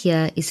content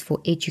here is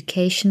for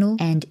educational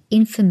and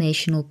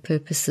informational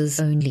purposes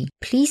only.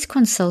 Please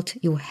consult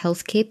your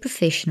healthcare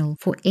professional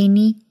for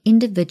any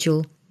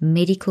individual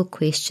medical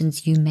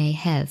questions you may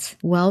have.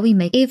 While we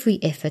make every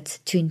effort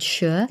to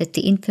ensure that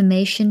the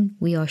information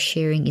we are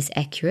sharing is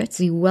accurate,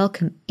 we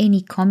welcome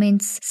any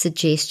comments,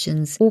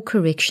 suggestions, or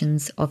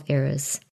corrections of errors.